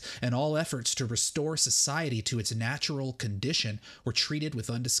consent, and all efforts to restore society to its natural condition were treated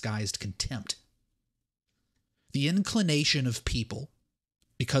with undisguised contempt. The inclination of people,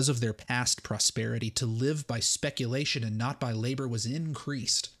 because of their past prosperity, to live by speculation and not by labor was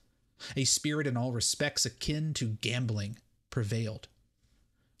increased. A spirit in all respects akin to gambling prevailed.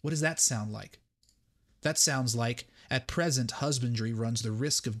 What does that sound like? That sounds like, at present, husbandry runs the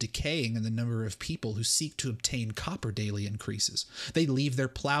risk of decaying, and the number of people who seek to obtain copper daily increases. They leave their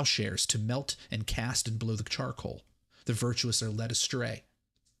plowshares to melt and cast and blow the charcoal. The virtuous are led astray.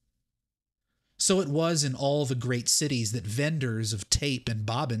 So it was in all the great cities that vendors of tape and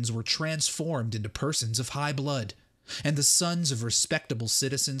bobbins were transformed into persons of high blood, and the sons of respectable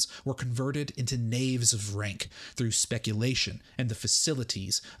citizens were converted into knaves of rank through speculation and the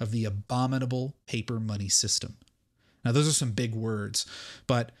facilities of the abominable paper money system. Now, those are some big words,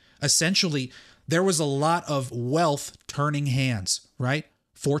 but essentially, there was a lot of wealth turning hands, right?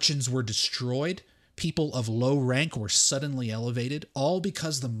 Fortunes were destroyed. People of low rank were suddenly elevated, all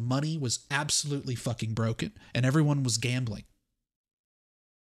because the money was absolutely fucking broken and everyone was gambling.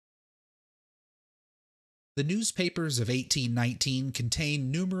 The newspapers of 1819 contain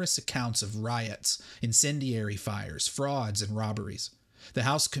numerous accounts of riots, incendiary fires, frauds, and robberies. The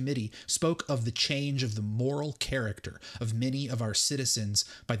House Committee spoke of the change of the moral character of many of our citizens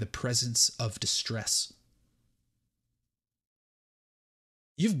by the presence of distress.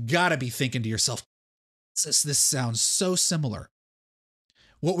 You've got to be thinking to yourself, this sounds so similar.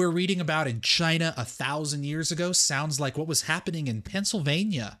 What we're reading about in China 1,000 years ago sounds like what was happening in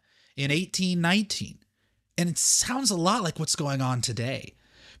Pennsylvania in 1819. And it sounds a lot like what's going on today.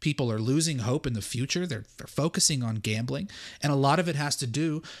 People are losing hope in the future. They're focusing on gambling. And a lot of it has to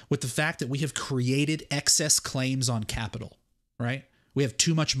do with the fact that we have created excess claims on capital, right? We have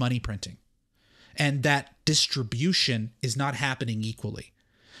too much money printing. And that distribution is not happening equally.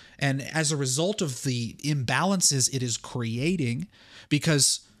 And as a result of the imbalances it is creating,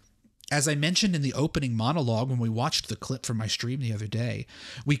 because as I mentioned in the opening monologue when we watched the clip from my stream the other day,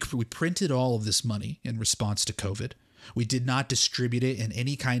 we printed all of this money in response to COVID. We did not distribute it in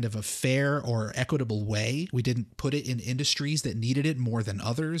any kind of a fair or equitable way. We didn't put it in industries that needed it more than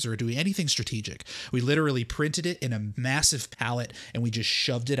others or do anything strategic. We literally printed it in a massive pallet and we just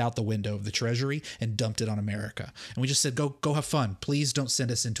shoved it out the window of the Treasury and dumped it on America. And we just said, go have fun. Please don't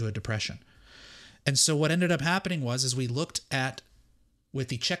send us into a depression. And so what ended up happening was, as we looked at with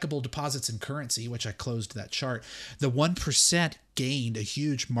the checkable deposits in currency, which I closed that chart, the 1% gained a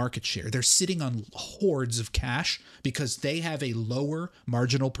huge market share. They're sitting on hordes of cash because they have a lower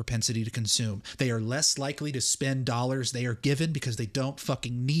marginal propensity to consume. They are less likely to spend dollars they are given because they don't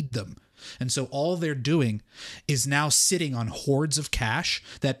fucking need them. And so all they're doing is now sitting on hordes of cash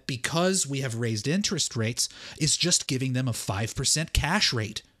that, because we have raised interest rates, is just giving them a 5% cash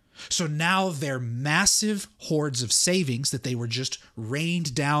rate. So now their massive hordes of savings that they were just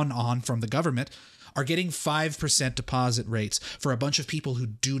rained down on from the government are getting 5% deposit rates for a bunch of people who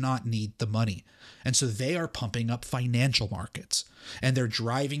do not need the money. And so they are pumping up financial markets, and they're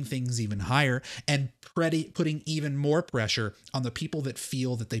driving things even higher and putting even more pressure on the people that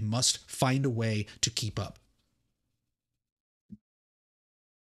feel that they must find a way to keep up.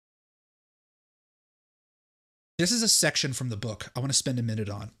 This is a section from the book I want to spend a minute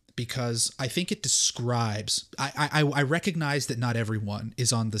on, because I think it describes, I recognize that not everyone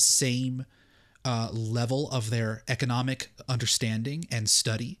is on the same level of their economic understanding and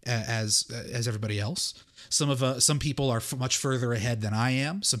study as everybody else. Some people are much further ahead than I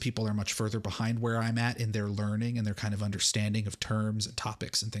am. Some people are much further behind where I'm at in their learning and their kind of understanding of terms and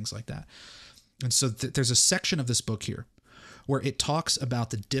topics and things like that. And so there's a section of this book here where it talks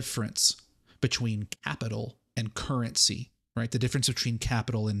about the difference between capital and currency, right? The difference between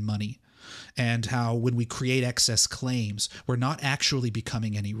capital and money, and how when we create excess claims, we're not actually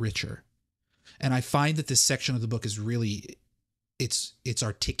becoming any richer. And I find that this section of the book is really, it's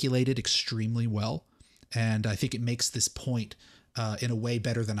articulated extremely well. And I think it makes this point in a way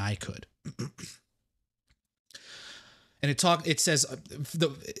better than I could. And it talks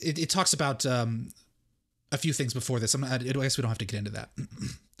about a few things before this. I guess we don't have to get into that.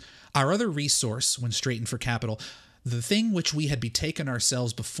 Our other resource, when straitened for capital, the thing which we had betaken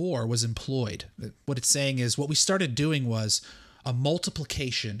ourselves before, was employed. What it's saying is what we started doing was a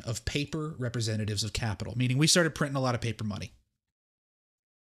multiplication of paper representatives of capital, meaning we started printing a lot of paper money.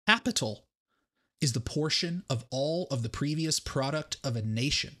 Capital is the portion of all of the previous product of a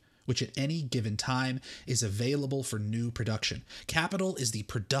nation, which at any given time is available for new production. Capital is the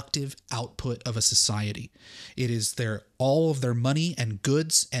productive output of a society. It is all of their money and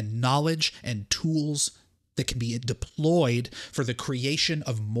goods and knowledge and tools that can be deployed for the creation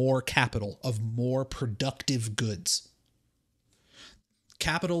of more capital, of more productive goods.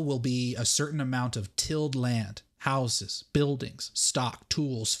 Capital will be a certain amount of tilled land, houses, buildings, stock,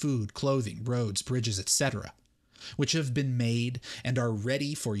 tools, food, clothing, roads, bridges, etc., which have been made and are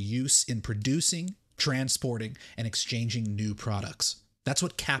ready for use in producing, transporting, and exchanging new products. That's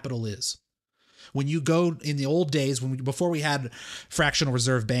what capital is. When you go in the old days, before we had fractional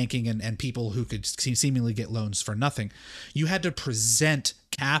reserve banking and people who could seemingly get loans for nothing, you had to present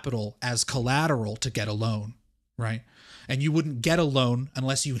capital as collateral to get a loan, right? And you wouldn't get a loan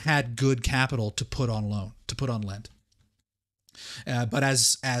unless you had good capital to put on lend. But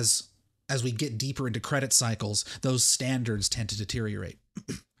as we get deeper into credit cycles, those standards tend to deteriorate.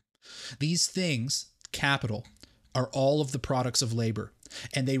 These things, capital, are all of the products of labor,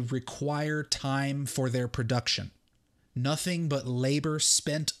 and they require time for their production. Nothing but labor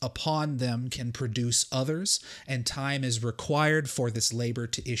spent upon them can produce others, and time is required for this labor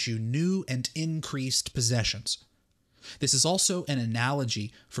to issue new and increased possessions. This is also an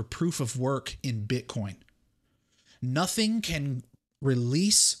analogy for proof of work in Bitcoin. Nothing can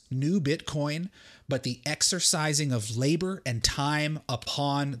release new Bitcoin but the exercising of labor and time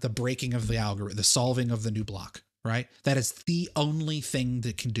upon the breaking of the algorithm, the solving of the new block, right? That is the only thing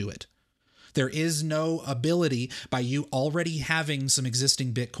that can do it. There is no ability by you already having some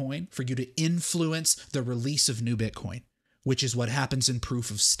existing Bitcoin for you to influence the release of new Bitcoin, which is what happens in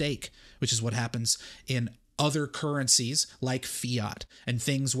proof of stake, which is what happens in other currencies like fiat and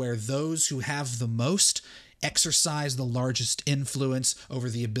things where those who have the most exercise the largest influence over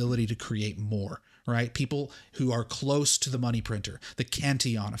the ability to create more, right? People who are close to the money printer, the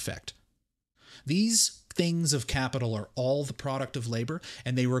Cantillon effect. These things of capital are all the product of labor,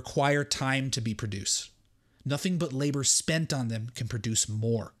 and they require time to be produced. Nothing but labor spent on them can produce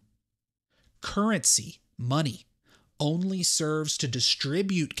more. Currency, money, only serves to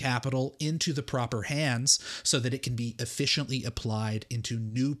distribute capital into the proper hands so that it can be efficiently applied into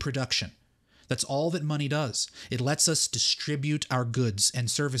new production. That's all that money does. It lets us distribute our goods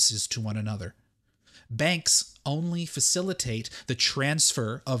and services to one another. Banks only facilitate the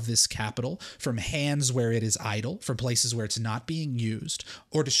transfer of this capital from hands where it is idle, from places where it's not being used,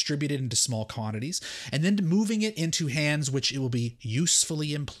 or distributed into small quantities, and then moving it into hands which it will be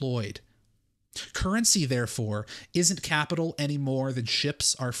usefully employed. Currency, therefore, isn't capital any more than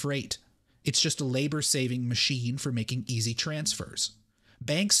ships are freight. It's just a labor-saving machine for making easy transfers.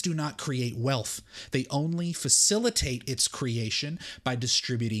 Banks do not create wealth. They only facilitate its creation by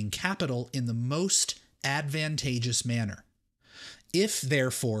distributing capital in the most advantageous manner. If,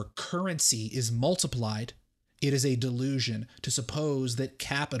 therefore, currency is multiplied, it is a delusion to suppose that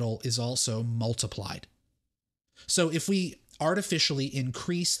capital is also multiplied. So if we artificially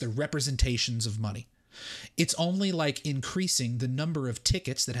increase the representations of money, it's only like increasing the number of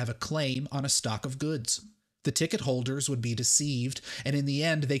tickets that have a claim on a stock of goods. The ticket holders would be deceived, and in the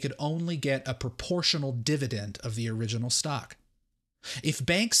end, they could only get a proportional dividend of the original stock. If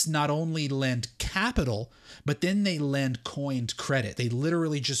banks not only lend capital, but then they lend coined credit, they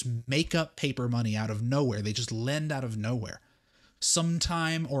literally just make up paper money out of nowhere. They just lend out of nowhere.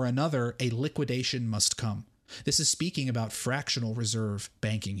 Sometime or another, a liquidation must come. This is speaking about fractional reserve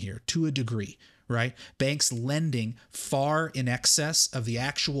banking here, to a degree, right? Banks lending far in excess of the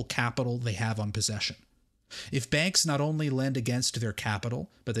actual capital they have on possession. If banks not only lend against their capital,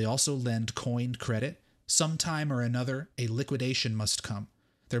 but they also lend coined credit, sometime or another a liquidation must come.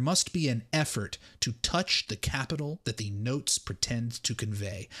 There must be an effort to touch the capital that the notes pretend to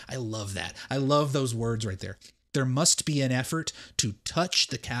convey. I love that. I love those words right there. There must be an effort to touch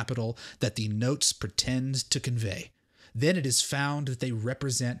the capital that the notes pretend to convey. Then it is found that they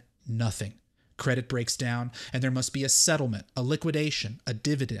represent nothing. Credit breaks down, and there must be a settlement, a liquidation, a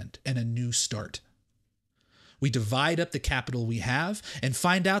dividend, and a new start. We divide up the capital we have and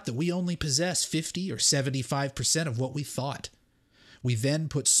find out that we only possess 50 or 75% of what we thought. We then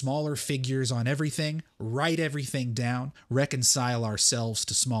put smaller figures on everything, write everything down, reconcile ourselves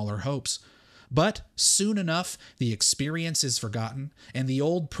to smaller hopes. But soon enough, the experience is forgotten, and the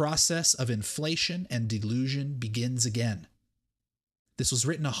old process of inflation and delusion begins again. This was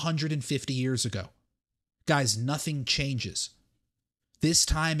written 150 years ago. Guys, nothing changes. This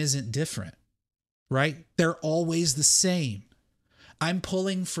time isn't different, right? They're always the same. I'm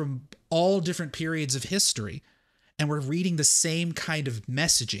pulling from all different periods of history, and we're reading the same kind of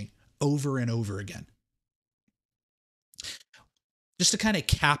messaging over and over again. Just to kind of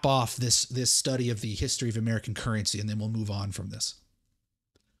cap off this study of the history of American currency, and then we'll move on from this.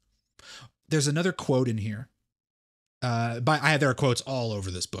 There's another quote in here. There are quotes all over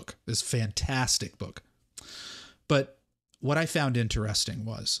this book, this fantastic book. But what I found interesting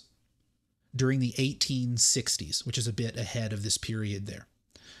was during the 1860s, which is a bit ahead of this period there,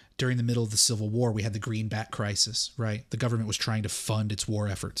 during the middle of the Civil War, we had the greenback crisis, right? The government was trying to fund its war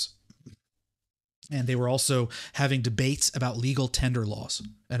efforts. And they were also having debates about legal tender laws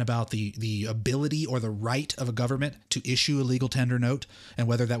and about the ability or the right of a government to issue a legal tender note and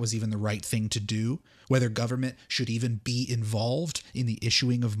whether that was even the right thing to do, whether government should even be involved in the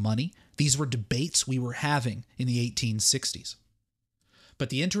issuing of money. These were debates we were having in the 1860s. But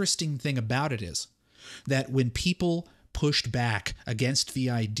the interesting thing about it is that when people pushed back against the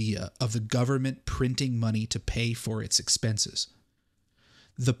idea of the government printing money to pay for its expenses,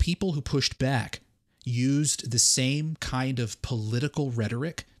 the people who pushed back used the same kind of political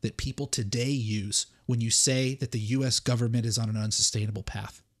rhetoric that people today use when you say that the U.S. government is on an unsustainable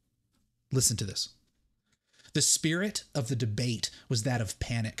path. Listen to this. The spirit of the debate was that of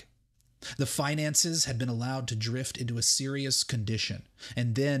panic. The finances had been allowed to drift into a serious condition,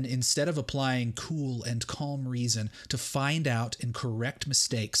 and then, instead of applying cool and calm reason to find out and correct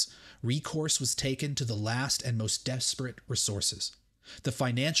mistakes, recourse was taken to the last and most desperate resources. The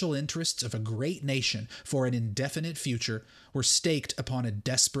financial interests of a great nation for an indefinite future were staked upon a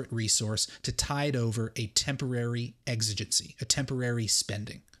desperate resource to tide over a temporary exigency, a temporary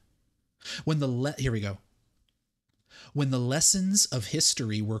spending. Here we go. When the lessons of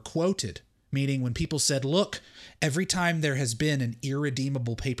history were quoted, meaning when people said, look, every time there has been an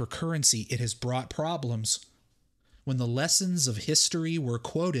irredeemable paper currency, it has brought problems. When the lessons of history were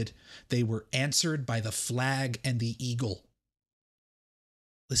quoted, they were answered by the flag and the eagle.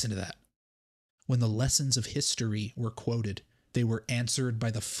 Listen to that. When the lessons of history were quoted, they were answered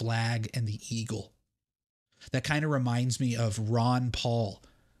by the flag and the eagle. That kind of reminds me of Ron Paul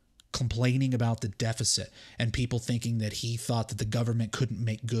complaining about the deficit and people thinking that he thought that the government couldn't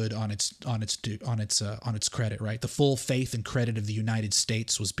make good on its credit, right? The full faith and credit of the United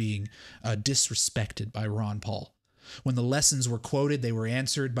States was being disrespected by Ron Paul. When the lessons were quoted, they were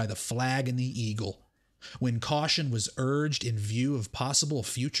answered by the flag and the eagle. When caution was urged in view of possible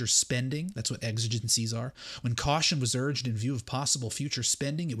future spending, that's what exigencies are. When caution was urged in view of possible future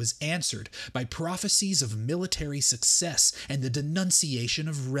spending, it was answered by prophecies of military success and the denunciation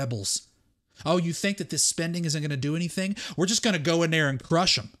of rebels. Oh, you think that this spending isn't going to do anything? We're just going to go in there and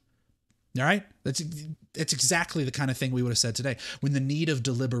crush them. All right? It's exactly the kind of thing we would have said today. When the need of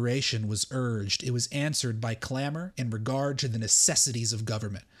deliberation was urged, it was answered by clamor in regard to the necessities of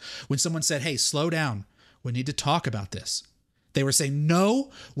government. When someone said, hey, slow down, we need to talk about this, they were saying,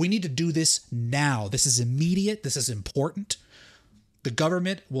 no, we need to do this now. This is immediate. This is important. The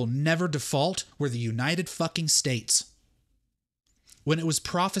government will never default. We're the United fucking States. When it was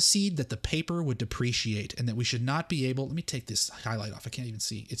prophesied that the paper would depreciate and that we should not be able, let me take this highlight off. I can't even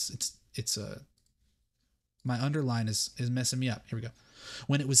see. My underline is messing me up. Here we go.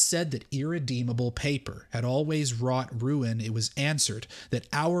 When it was said that irredeemable paper had always wrought ruin, it was answered that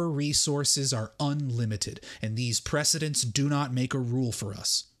our resources are unlimited, and these precedents do not make a rule for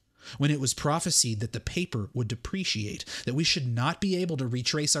us. When it was prophesied that the paper would depreciate, that we should not be able to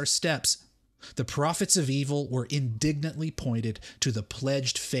retrace our steps, the prophets of evil were indignantly pointed to the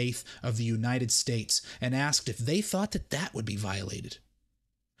pledged faith of the United States and asked if they thought that that would be violated.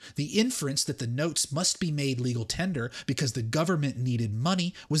 The inference that the notes must be made legal tender because the government needed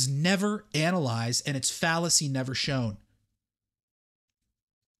money was never analyzed and its fallacy never shown.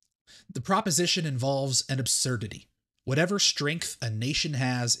 The proposition involves an absurdity. Whatever strength a nation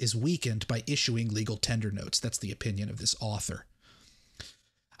has is weakened by issuing legal tender notes. That's the opinion of this author.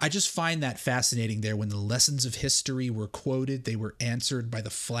 I just find that fascinating there. When the lessons of history were quoted, they were answered by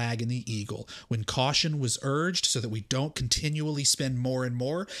the flag and the eagle. When caution was urged so that we don't continually spend more and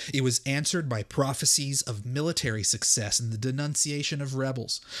more, it was answered by prophecies of military success and the denunciation of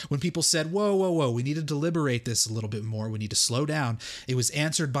rebels. When people said, whoa, whoa, whoa, we need to deliberate this a little bit more, we need to slow down, it was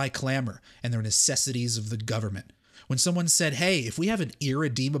answered by clamor and the necessities of the government. When someone said, hey, if we have an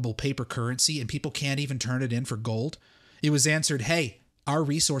irredeemable paper currency and people can't even turn it in for gold, it was answered, hey, our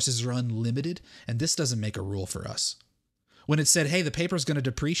resources are unlimited, and this doesn't make a rule for us. When it said, hey, the paper's going to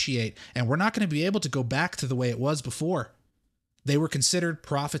depreciate, and we're not going to be able to go back to the way it was before, they were considered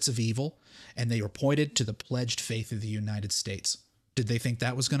prophets of evil, and they were pointed to the pledged faith of the United States. Did they think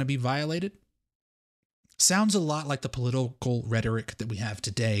that was going to be violated? Sounds a lot like the political rhetoric that we have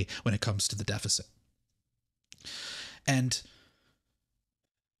today when it comes to the deficit. And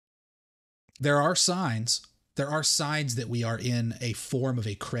there are signs that we are in a form of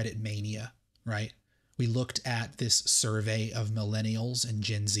a credit mania, right? We looked at this survey of millennials and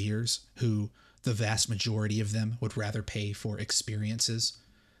Gen Zers who the vast majority of them would rather pay for experiences.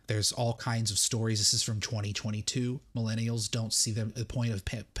 There's all kinds of stories. This is from 2022. Millennials don't see the point of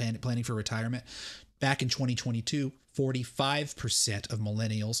planning for retirement. Back in 2022, 45% of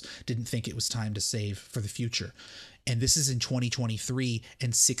millennials didn't think it was time to save for the future. And this is in 2023,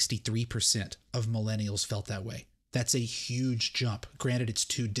 and 63% of millennials felt that way. That's a huge jump. Granted, it's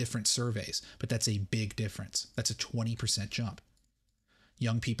two different surveys, but that's a big difference. That's a 20% jump.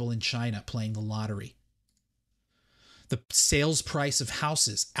 Young people in China playing the lottery. The sales price of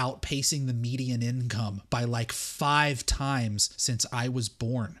houses outpacing the median income by like 5 times since I was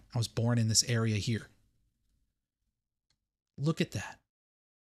born. I was born in this area here. Look at that.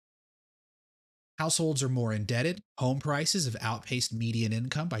 Households are more indebted. Home prices have outpaced median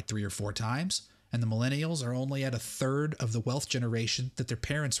income by 3 or 4 times. And the millennials are only at a third of the wealth generation that their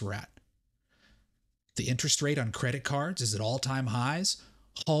parents were at. The interest rate on credit cards is at all-time highs.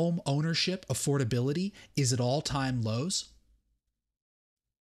 Home ownership affordability is at all-time lows.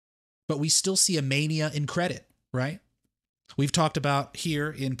 But we still see a mania in credit, right? We've talked about here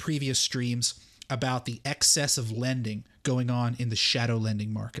in previous streams about the excess of lending going on in the shadow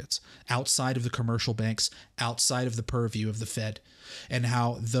lending markets, outside of the commercial banks, outside of the purview of the Fed, and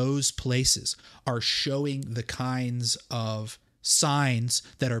how those places are showing the kinds of signs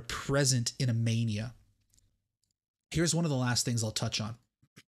that are present in a mania. Here's one of the last things I'll touch on.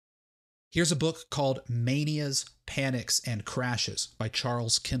 Here's a book called Manias, Panics, and Crashes by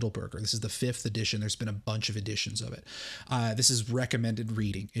Charles Kindleberger. This is the 5th edition. There's been a bunch of editions of it. This is recommended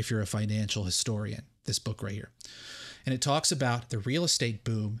reading if you're a financial historian, this book right here. And it talks about the real estate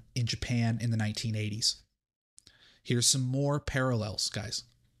boom in Japan in the 1980s. Here's some more parallels, guys.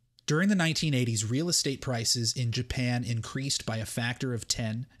 During the 1980s, real estate prices in Japan increased by a factor of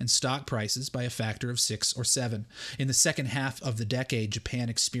 10 and stock prices by a factor of 6 or 7. In the second half of the decade, Japan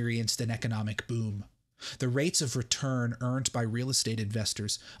experienced an economic boom. The rates of return earned by real estate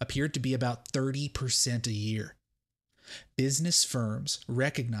investors appeared to be about 30% a year. Business firms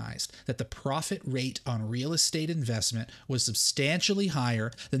recognized that the profit rate on real estate investment was substantially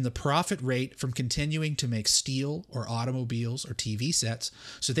higher than the profit rate from continuing to make steel or automobiles or TV sets,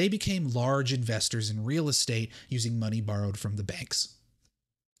 so they became large investors in real estate using money borrowed from the banks.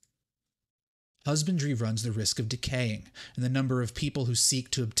 Husbandry runs the risk of decaying, and the number of people who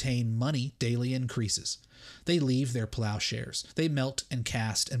seek to obtain money daily increases. They leave their plowshares. They melt and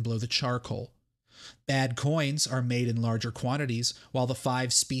cast and blow the charcoal. Bad coins are made in larger quantities, while the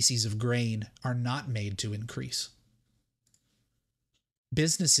 5 species of grain are not made to increase.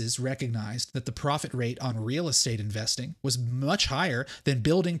 Businesses recognized that the profit rate on real estate investing was much higher than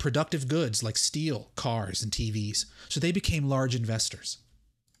building productive goods like steel, cars, and TVs, so they became large investors.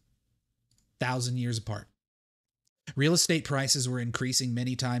 1,000 years apart. Real estate prices were increasing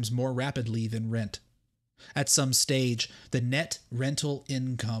many times more rapidly than rent. At some stage, the net rental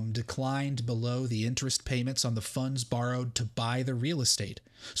income declined below the interest payments on the funds borrowed to buy the real estate,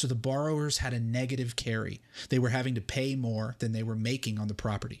 so the borrowers had a negative carry. They were having to pay more than they were making on the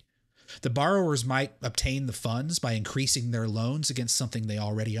property. The borrowers might obtain the funds by increasing their loans against something they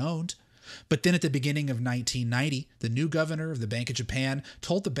already owned. But then at the beginning of 1990, the new governor of the Bank of Japan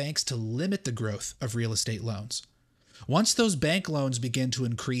told the banks to limit the growth of real estate loans. Once those bank loans began to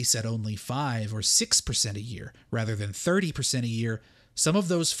increase at only 5 or 6% a year rather than 30% a year, Some of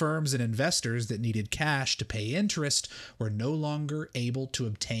those firms and investors that needed cash to pay interest were no longer able to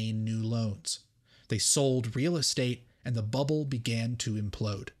obtain new loans. They sold real estate and the bubble began to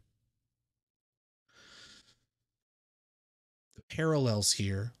implode. The parallels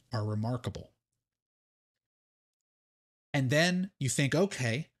here are remarkable. And then you think,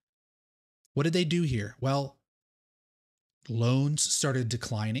 okay, what did they do here? Well, loans started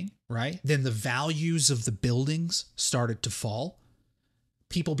declining, right? Then the values of the buildings started to fall.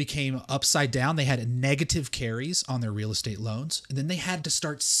 People became upside down. They had negative carries on their real estate loans. And then they had to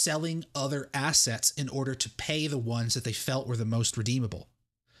start selling other assets in order to pay the ones that they felt were the most redeemable.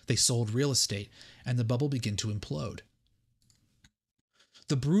 They sold real estate and the bubble began to implode.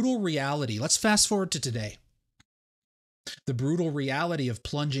 The brutal reality, let's fast forward to today. The brutal reality of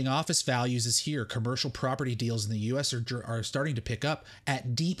plunging office values is here. Commercial property deals in the U.S. are starting to pick up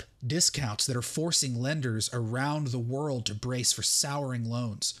at deep discounts that are forcing lenders around the world to brace for souring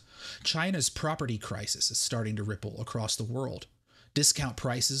loans. China's property crisis is starting to ripple across the world. Discount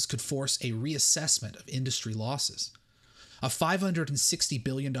prices could force a reassessment of industry losses. A $560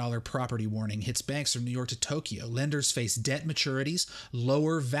 billion property warning hits banks from New York to Tokyo. Lenders face debt maturities,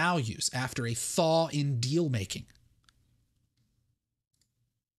 lower values after a thaw in deal making.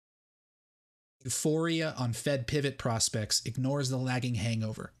 Euphoria on Fed pivot prospects ignores the lagging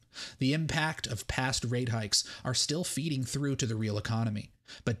hangover. The impact of past rate hikes are still feeding through to the real economy,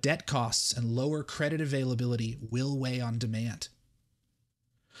 but debt costs and lower credit availability will weigh on demand.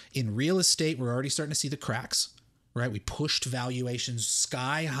 In real estate, we're already starting to see the cracks, right? We pushed valuations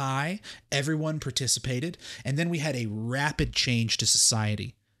sky high, everyone participated, and then we had a rapid change to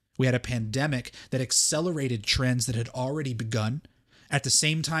society. We had a pandemic that accelerated trends that had already begun, at the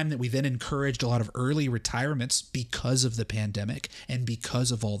same time that we then encouraged a lot of early retirements because of the pandemic and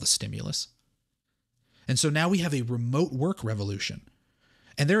because of all the stimulus. And so now we have a remote work revolution.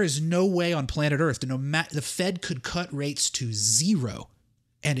 And there is no way on planet Earth, the Fed could cut rates to zero,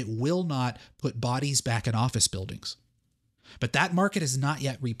 and it will not put bodies back in office buildings. But that market is not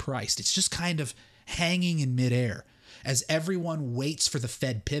yet repriced. It's just kind of hanging in midair as everyone waits for the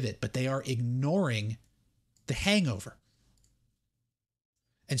Fed pivot, but they are ignoring the hangover.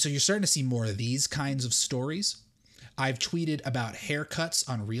 And so you're starting to see more of these kinds of stories. I've tweeted about haircuts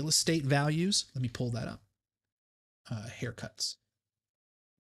on real estate values. Let me pull that up. Haircuts.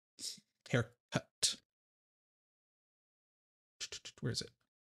 Haircut. Where is it?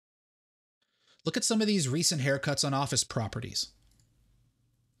 Look at some of these recent haircuts on office properties.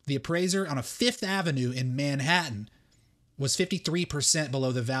 The appraiser on a Fifth Avenue in Manhattan was 53%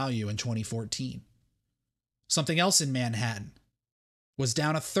 below the value in 2014. Something else in Manhattan was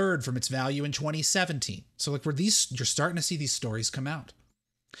down a third from its value in 2017. So like you're starting to see these stories come out.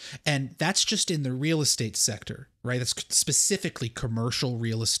 And that's just in the real estate sector, right? That's specifically commercial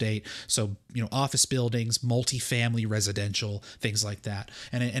real estate. So, office buildings, multifamily residential, things like that.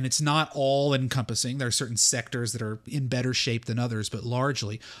 And it's not all encompassing. There are certain sectors that are in better shape than others, but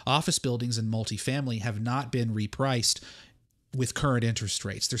largely office buildings and multifamily have not been repriced with current interest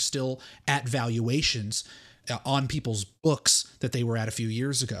rates. They're still at valuations on people's books that they were at a few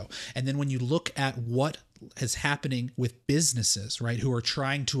years ago. And then when you look at what is happening with businesses, right, who are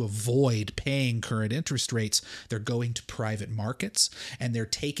trying to avoid paying current interest rates, they're going to private markets and they're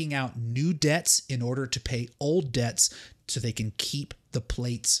taking out new debts in order to pay old debts so they can keep the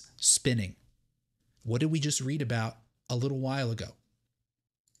plates spinning. What did we just read about a little while ago?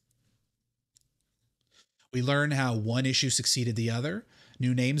 We learn how one issue succeeded the other.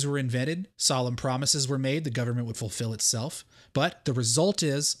 New names were invented, solemn promises were made, the government would fulfill itself. But the result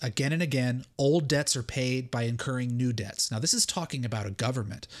is, again and again, old debts are paid by incurring new debts. Now, this is talking about a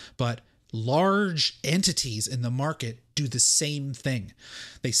government, but large entities in the market do the same thing.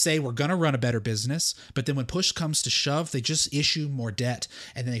 They say we're going to run a better business, but then when push comes to shove, they just issue more debt,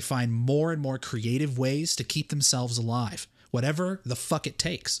 and then they find more and more creative ways to keep themselves alive, whatever the fuck it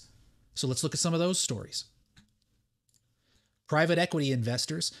takes. So let's look at some of those stories. Private equity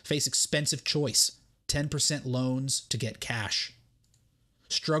investors face expensive choice, 10% loans to get cash.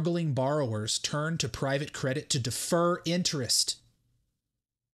 Struggling borrowers turn to private credit to defer interest.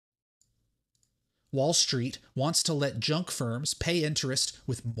 Wall Street wants to let junk firms pay interest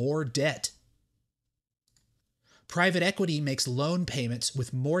with more debt. Private equity makes loan payments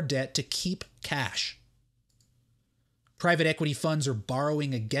with more debt to keep cash. Private equity funds are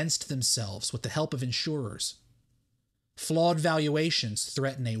borrowing against themselves with the help of insurers. Flawed valuations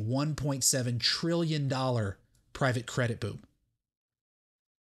threaten a $1.7 trillion private credit boom.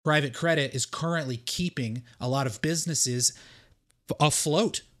 Private credit is currently keeping a lot of businesses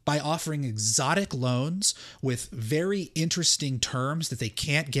afloat by offering exotic loans with very interesting terms that they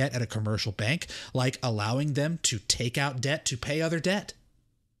can't get at a commercial bank, like allowing them to take out debt to pay other debt.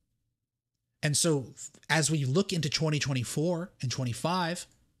 And so as we look into 2024 and 25,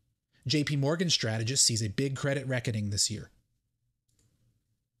 JP Morgan strategist sees a big credit reckoning this year.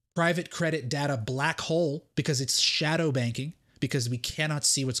 Private credit data black hole because it's shadow banking, because we cannot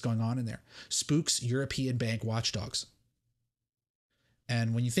see what's going on in there. Spooks European bank watchdogs.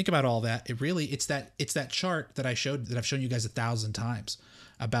 And when you think about all that, it's that chart that I've shown you guys 1,000 times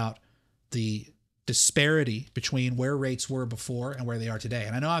about the disparity between where rates were before and where they are today.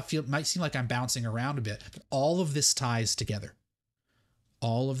 And I know it might seem like I'm bouncing around a bit, but all of this ties together.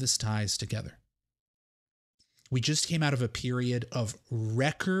 All of this ties together. We just came out of a period of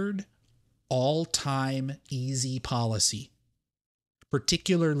record all-time easy policy,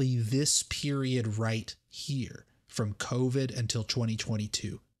 particularly this period right here from COVID until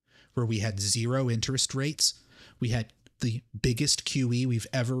 2022, where we had zero interest rates. We had the biggest QE we've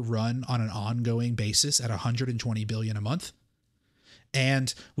ever run on an ongoing basis at $120 billion a month.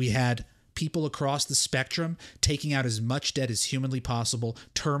 And we had people across the spectrum taking out as much debt as humanly possible,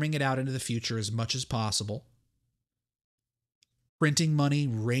 terming it out into the future as much as possible, printing money,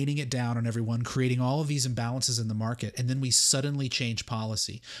 raining it down on everyone, creating all of these imbalances in the market. And then we suddenly change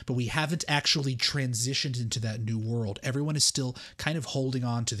policy, but we haven't actually transitioned into that new world. Everyone is still kind of holding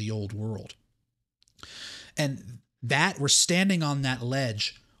on to the old world. And that we're standing on that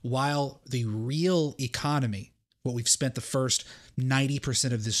ledge while the real economy, what we've spent the first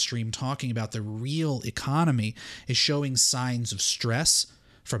 90% of this stream talking about, the real economy is showing signs of stress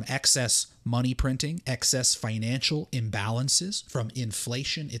from excess money printing, excess financial imbalances, from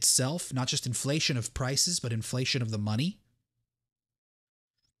inflation itself, not just inflation of prices, but inflation of the money.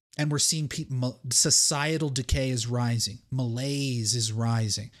 And we're seeing societal decay is rising. Malaise is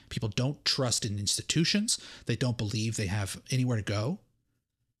rising. People don't trust in institutions. They don't believe they have anywhere to go.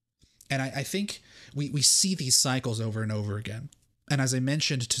 And I think we see these cycles over and over again. And as I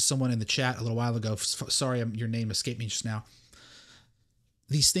mentioned to someone in the chat a little while ago, sorry, your name escaped me just now.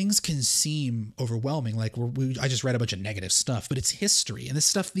 These things can seem overwhelming. Like I just read a bunch of negative stuff, but it's history. And this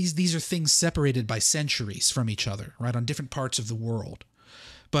stuff, these are things separated by centuries from each other, right? On different parts of the world.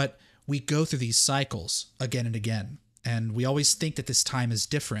 But we go through these cycles again and again. And we always think that this time is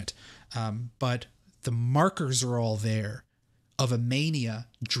different. But the markers are all there of a mania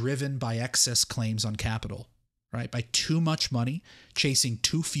driven by excess claims on capital, right? By too much money chasing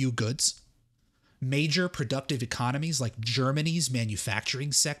too few goods. Major productive economies like Germany's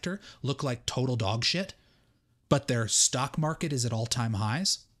manufacturing sector look like total dog shit, but their stock market is at all-time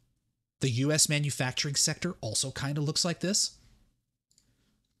highs. The US manufacturing sector also kind of looks like this.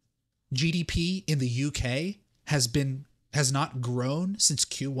 GDP in the UK has not grown since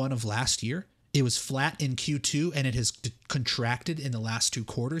Q1 of last year. It was flat in Q2 and it has contracted in the last 2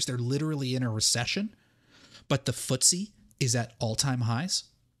 quarters. They're literally in a recession, but the FTSE is at all-time highs.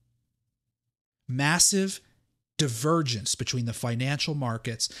 Massive divergence between the financial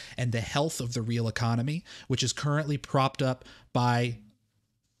markets and the health of the real economy, which is currently propped up by,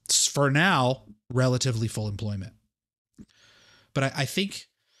 for now, relatively full employment. But I think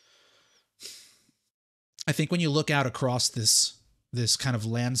when you look out across this kind of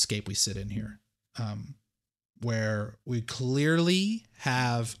landscape we sit in here, where we clearly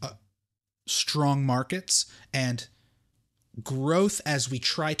have strong markets and growth as we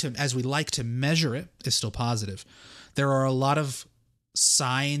like to measure it is still positive. There are a lot of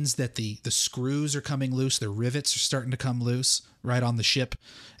signs that the screws are coming loose, the rivets are starting to come loose right on the ship,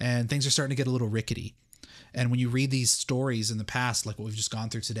 and things are starting to get a little rickety. And when you read these stories in the past, like what we've just gone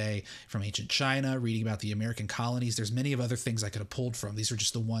through today from ancient China, reading about the American colonies, there's many of other things I could have pulled from. These are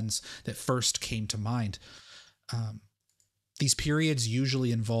just the ones that first came to mind. These periods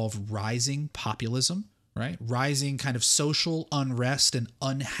usually involve rising populism, right? Rising kind of social unrest and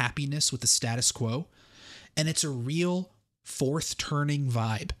unhappiness with the status quo. And it's a real fourth turning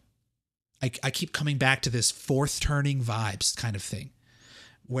vibe. I keep coming back to this fourth turning vibes kind of thing,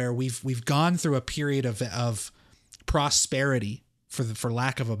 where we've gone through a period of prosperity, for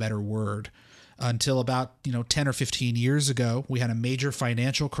lack of a better word, until about 10 or 15 years ago. We had a major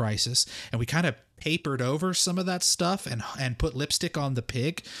financial crisis, and we kind of papered over some of that stuff and put lipstick on the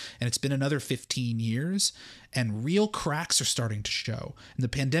pig, and it's been another 15 years, and real cracks are starting to show, and the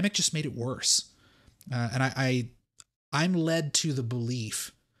pandemic just made it worse. And I'm led to the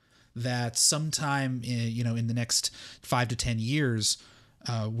belief that sometime in the next 5 to 10 years,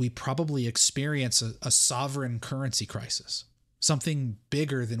 we probably experience a sovereign currency crisis, something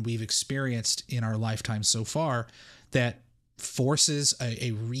bigger than we've experienced in our lifetime so far, that forces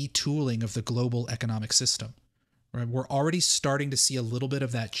a retooling of the global economic system. Right? We're already starting to see a little bit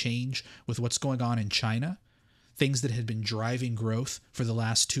of that change with what's going on in China. Things that had been driving growth for the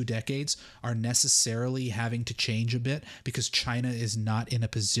last 2 decades are necessarily having to change a bit because China is not in a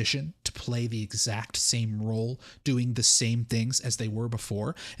position to play the exact same role doing the same things as they were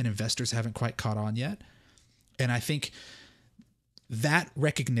before, and investors haven't quite caught on yet. And I think that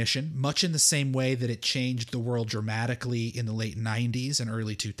recognition, much in the same way that it changed the world dramatically in the late 90s and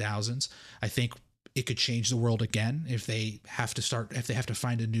early 2000s, I think it could change the world again if they have to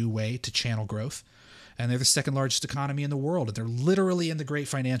find a new way to channel growth. And they're the second largest economy in the world, and they're literally in the great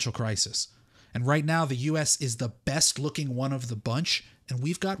financial crisis. And right now, the US is the best looking one of the bunch, and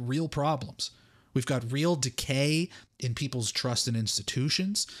we've got real problems. We've got real decay in people's trust in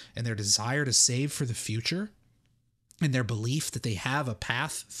institutions and their desire to save for the future and their belief that they have a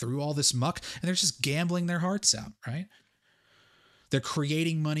path through all this muck, and they're just gambling their hearts out, right? They're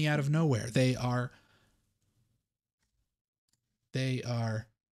creating money out of nowhere. They are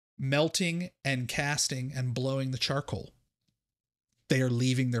melting and casting and blowing the charcoal. They are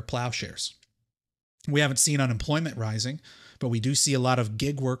leaving their plowshares. We haven't seen unemployment rising, but we do see a lot of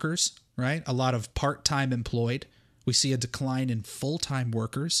gig workers, right? A lot of part-time employed. We see a decline in full-time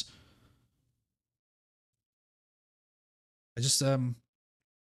workers. That's kind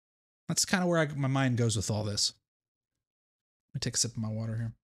of where my mind goes with all this. Let me take a sip of my water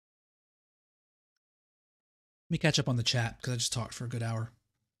here. Let me catch up on the chat because I just talked for a good hour.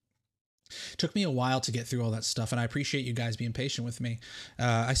 It took me a while to get through all that stuff, and I appreciate you guys being patient with me.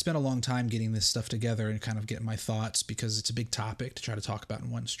 I spent a long time getting this stuff together and kind of getting my thoughts because it's a big topic to try to talk about in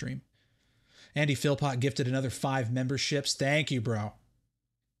one stream. Andy Philpott gifted another 5 memberships. Thank you, bro.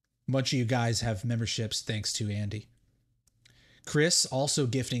 A bunch of you guys have memberships thanks to Andy. Chris also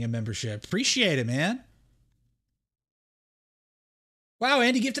gifting a membership. Appreciate it, man. Wow,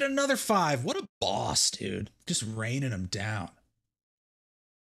 Andy gifted another 5. What a boss, dude. Just raining them down.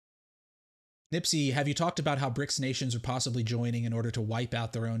 Nipsey, have you talked about how BRICS nations are possibly joining in order to wipe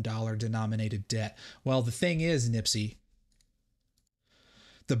out their own dollar-denominated debt? Well, the thing is, Nipsey,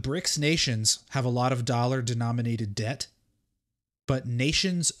 the BRICS nations have a lot of dollar-denominated debt, but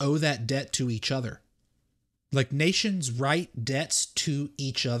nations owe that debt to each other. Like, nations write debts to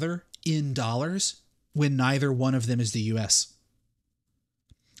each other in dollars when neither one of them is the U.S.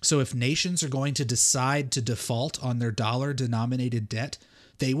 So if nations are going to decide to default on their dollar-denominated debt,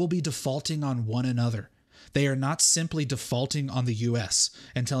 they will be defaulting on one another. They are not simply defaulting on the U.S.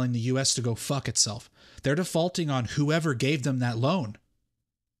 and telling the U.S. to go fuck itself. They're defaulting on whoever gave them that loan.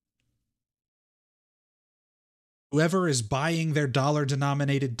 Whoever is buying their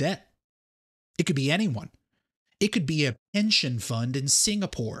dollar-denominated debt. It could be anyone. It could be a pension fund in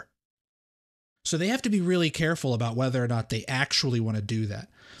Singapore. So they have to be really careful about whether or not they actually want to do that.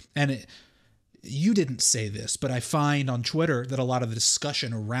 And you didn't say this, but I find on Twitter that a lot of the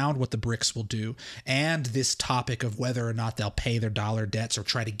discussion around what the BRICS will do and this topic of whether or not they'll pay their dollar debts or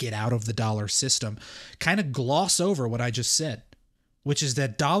try to get out of the dollar system kind of gloss over what I just said, which is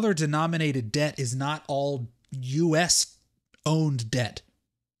that dollar-denominated debt is not all U.S.-owned debt.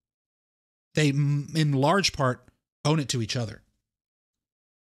 They, in large part, own it to each other.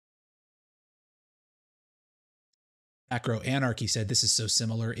 Macro Anarchy said, this is so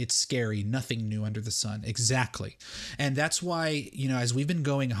similar. It's scary. Nothing new under the sun. Exactly. And that's why, as we've been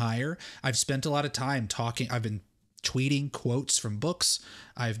going higher, I've spent a lot of time talking. I've been tweeting quotes from books.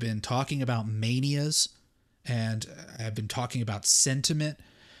 I've been talking about manias, and I've been talking about sentiment.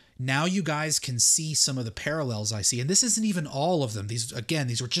 Now you guys can see some of the parallels I see. And this isn't even all of them.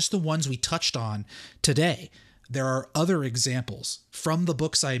 These were just the ones we touched on today. There are other examples from the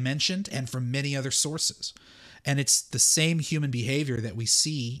books I mentioned and from many other sources. And it's the same human behavior that we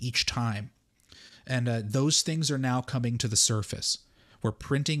see each time. And those things are now coming to the surface. We're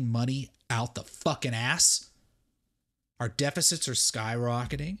printing money out the fucking ass. Our deficits are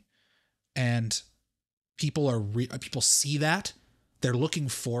skyrocketing. And people see that. They're looking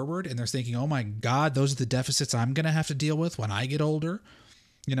forward and they're thinking, oh my God, those are the deficits I'm going to have to deal with when I get older.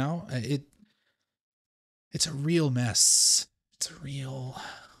 It's a real mess. It's a real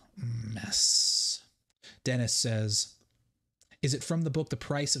mess. Dennis says, is it from the book The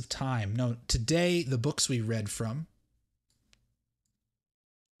Price of Time? No, today the books we read from,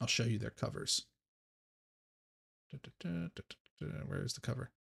 I'll show you their covers. Where is the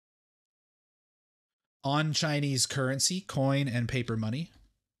cover? On Chinese Currency, Coin and Paper Money.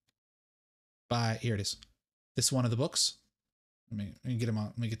 Here it is. This one of the books. Let me get them on.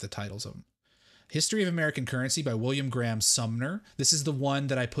 Let me get the titles of them. History of American Currency by William Graham Sumner. This is the one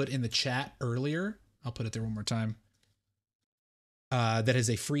that I put in the chat earlier. I'll put it there one more time. that is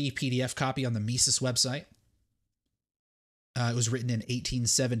a free PDF copy on the Mises website. It was written in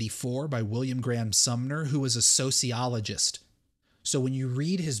 1874 by William Graham Sumner, who was a sociologist. So when you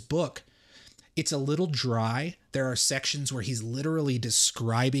read his book, it's a little dry. There are sections where he's literally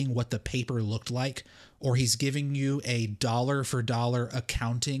describing what the paper looked like, or he's giving you a dollar for dollar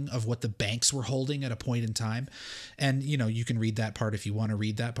accounting of what the banks were holding at a point in time. And, you know, you can read that part if you want to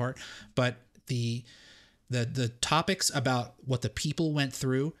read that part. But the topics about what the people went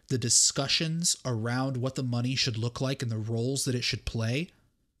through, the discussions around what the money should look like and the roles that it should play,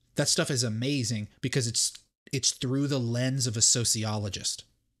 that stuff is amazing because it's through the lens of a sociologist.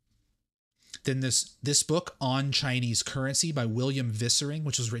 Then this book, On Chinese Currency by William Vissering,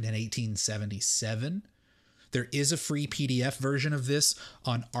 which was written in 1877. There is a free PDF version of this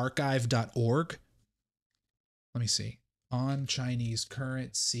on archive.org. Let me see. On Chinese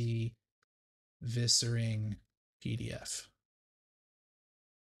Currency, Vissering PDF.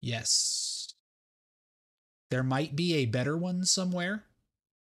 Yes. There might be a better one somewhere.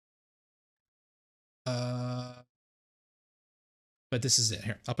 But this is it.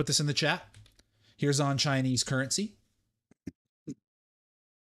 Here, I'll put this in the chat. Here's On Chinese Currency.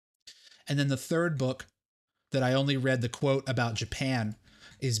 And then the third book that I only read the quote about Japan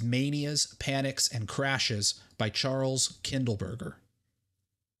is Manias, Panics, and Crashes by Charles Kindleberger.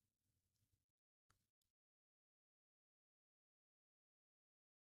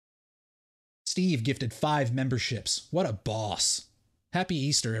 Steve gifted 5 memberships. What a boss. Happy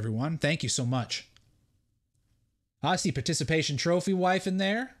Easter, everyone. Thank you so much. I see participation trophy wife in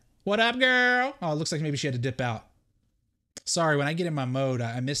there. What up, girl? Oh, it looks like maybe she had to dip out. Sorry, when I get in my mode,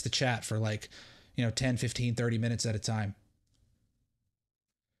 I miss the chat for like, 10, 15, 30 minutes at a time.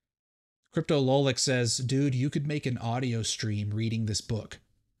 Crypto Lolik says, dude, you could make an audio stream reading this book.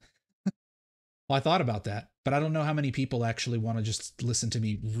 Well, I thought about that, but I don't know how many people actually want to just listen to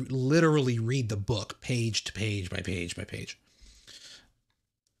me literally read the book page to page by page by page.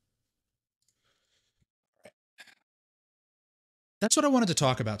 That's what I wanted to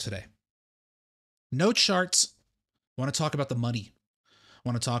talk about today. No charts. I want to talk about the money. I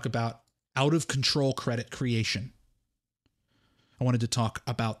want to talk about out of control credit creation. I wanted to talk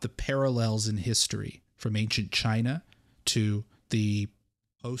about the parallels in history from ancient China to the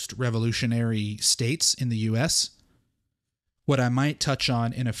post-revolutionary states in the US. What I might touch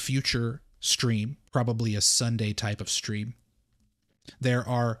on in a future stream, probably a Sunday type of stream. There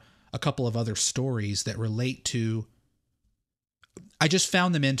are a couple of other stories that relate to. I just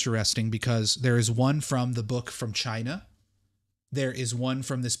found them interesting because there is one from the book from China. There is one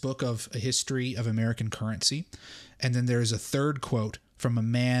from this book of A History of American Currency. And then there is a third quote from a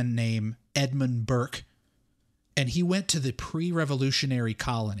man named Edmund Burke. And he went to the pre-revolutionary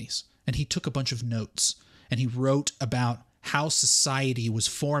colonies and he took a bunch of notes and he wrote about how society was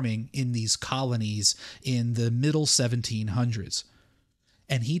forming in these colonies in the middle 1700s.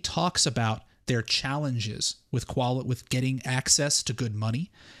 And he talks about their challenges with getting access to good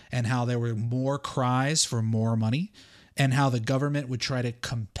money and how there were more cries for more money and how the government would try to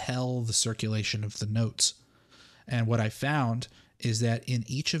compel the circulation of the notes. And what I found is that in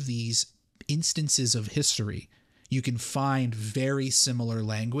each of these instances of history, you can find very similar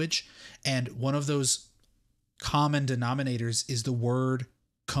language. And one of those common denominators is the word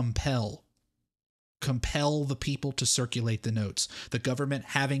compel. Compel the people to circulate the notes. The government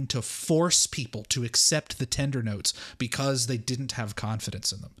having to force people to accept the tender notes because they didn't have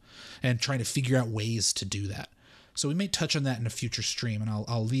confidence in them and trying to figure out ways to do that. So we may touch on that in a future stream, and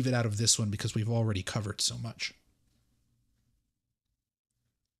I'll leave it out of this one because we've already covered so much.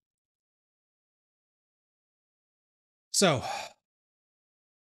 So,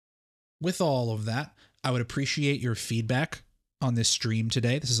 with all of that, I would appreciate your feedback on this stream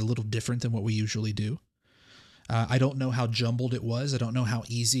today. This is a little different than what we usually do. I don't know how jumbled it was. I don't know how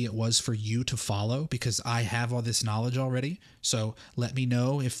easy it was for you to follow because I have all this knowledge already. So let me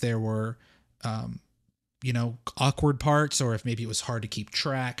know if there were, awkward parts or if maybe it was hard to keep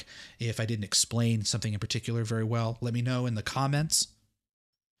track. If I didn't explain something in particular very well, let me know in the comments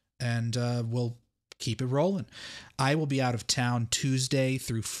and we'll keep it rolling. I will be out of town Tuesday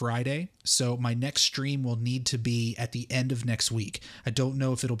through Friday, so my next stream will need to be at the end of next week. I don't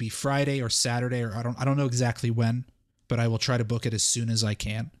know if it'll be Friday or Saturday, or I don't know exactly when, but I will try to book it as soon as I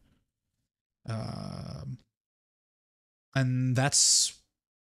can. And that's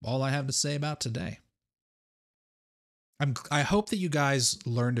all I have to say about today. I hope that you guys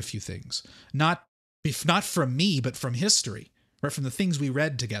learned a few things, not from me, but from history, right? From the things we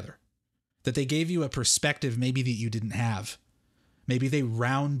read together. That they gave you a perspective maybe that you didn't have. Maybe they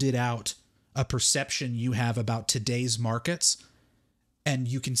rounded out a perception you have about today's markets And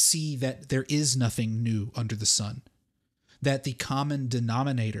you can see that there is nothing new under the sun, that the common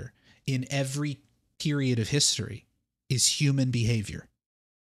denominator in every period of history is human behavior.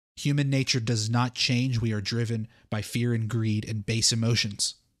 Human nature does not change. We are driven by fear and greed and base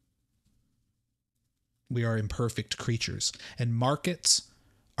emotions. We are imperfect creatures. And markets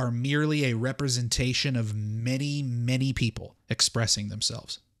are merely a representation of many, many people expressing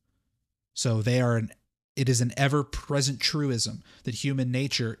themselves. So it is an ever-present truism that human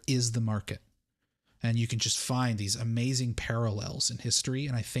nature is the market. And you can just find these amazing parallels in history.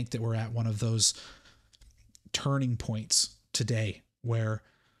 And I think that we're at one of those turning points today where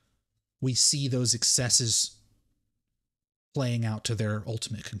we see those excesses playing out to their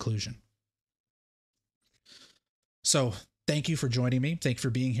ultimate conclusion. So thank you for joining me. Thank you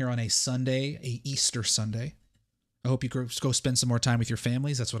for being here on a Sunday, a Easter Sunday. I hope you go spend some more time with your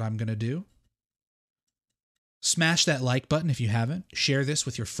families. That's what I'm going to do. Smash that like button if you haven't. Share this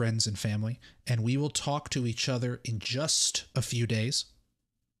with your friends and family. And we will talk to each other in just a few days.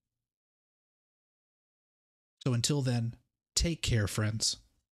 So until then, take care, friends.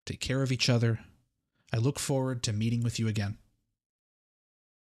 Take care of each other. I look forward to meeting with you again.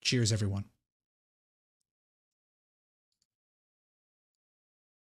 Cheers, everyone.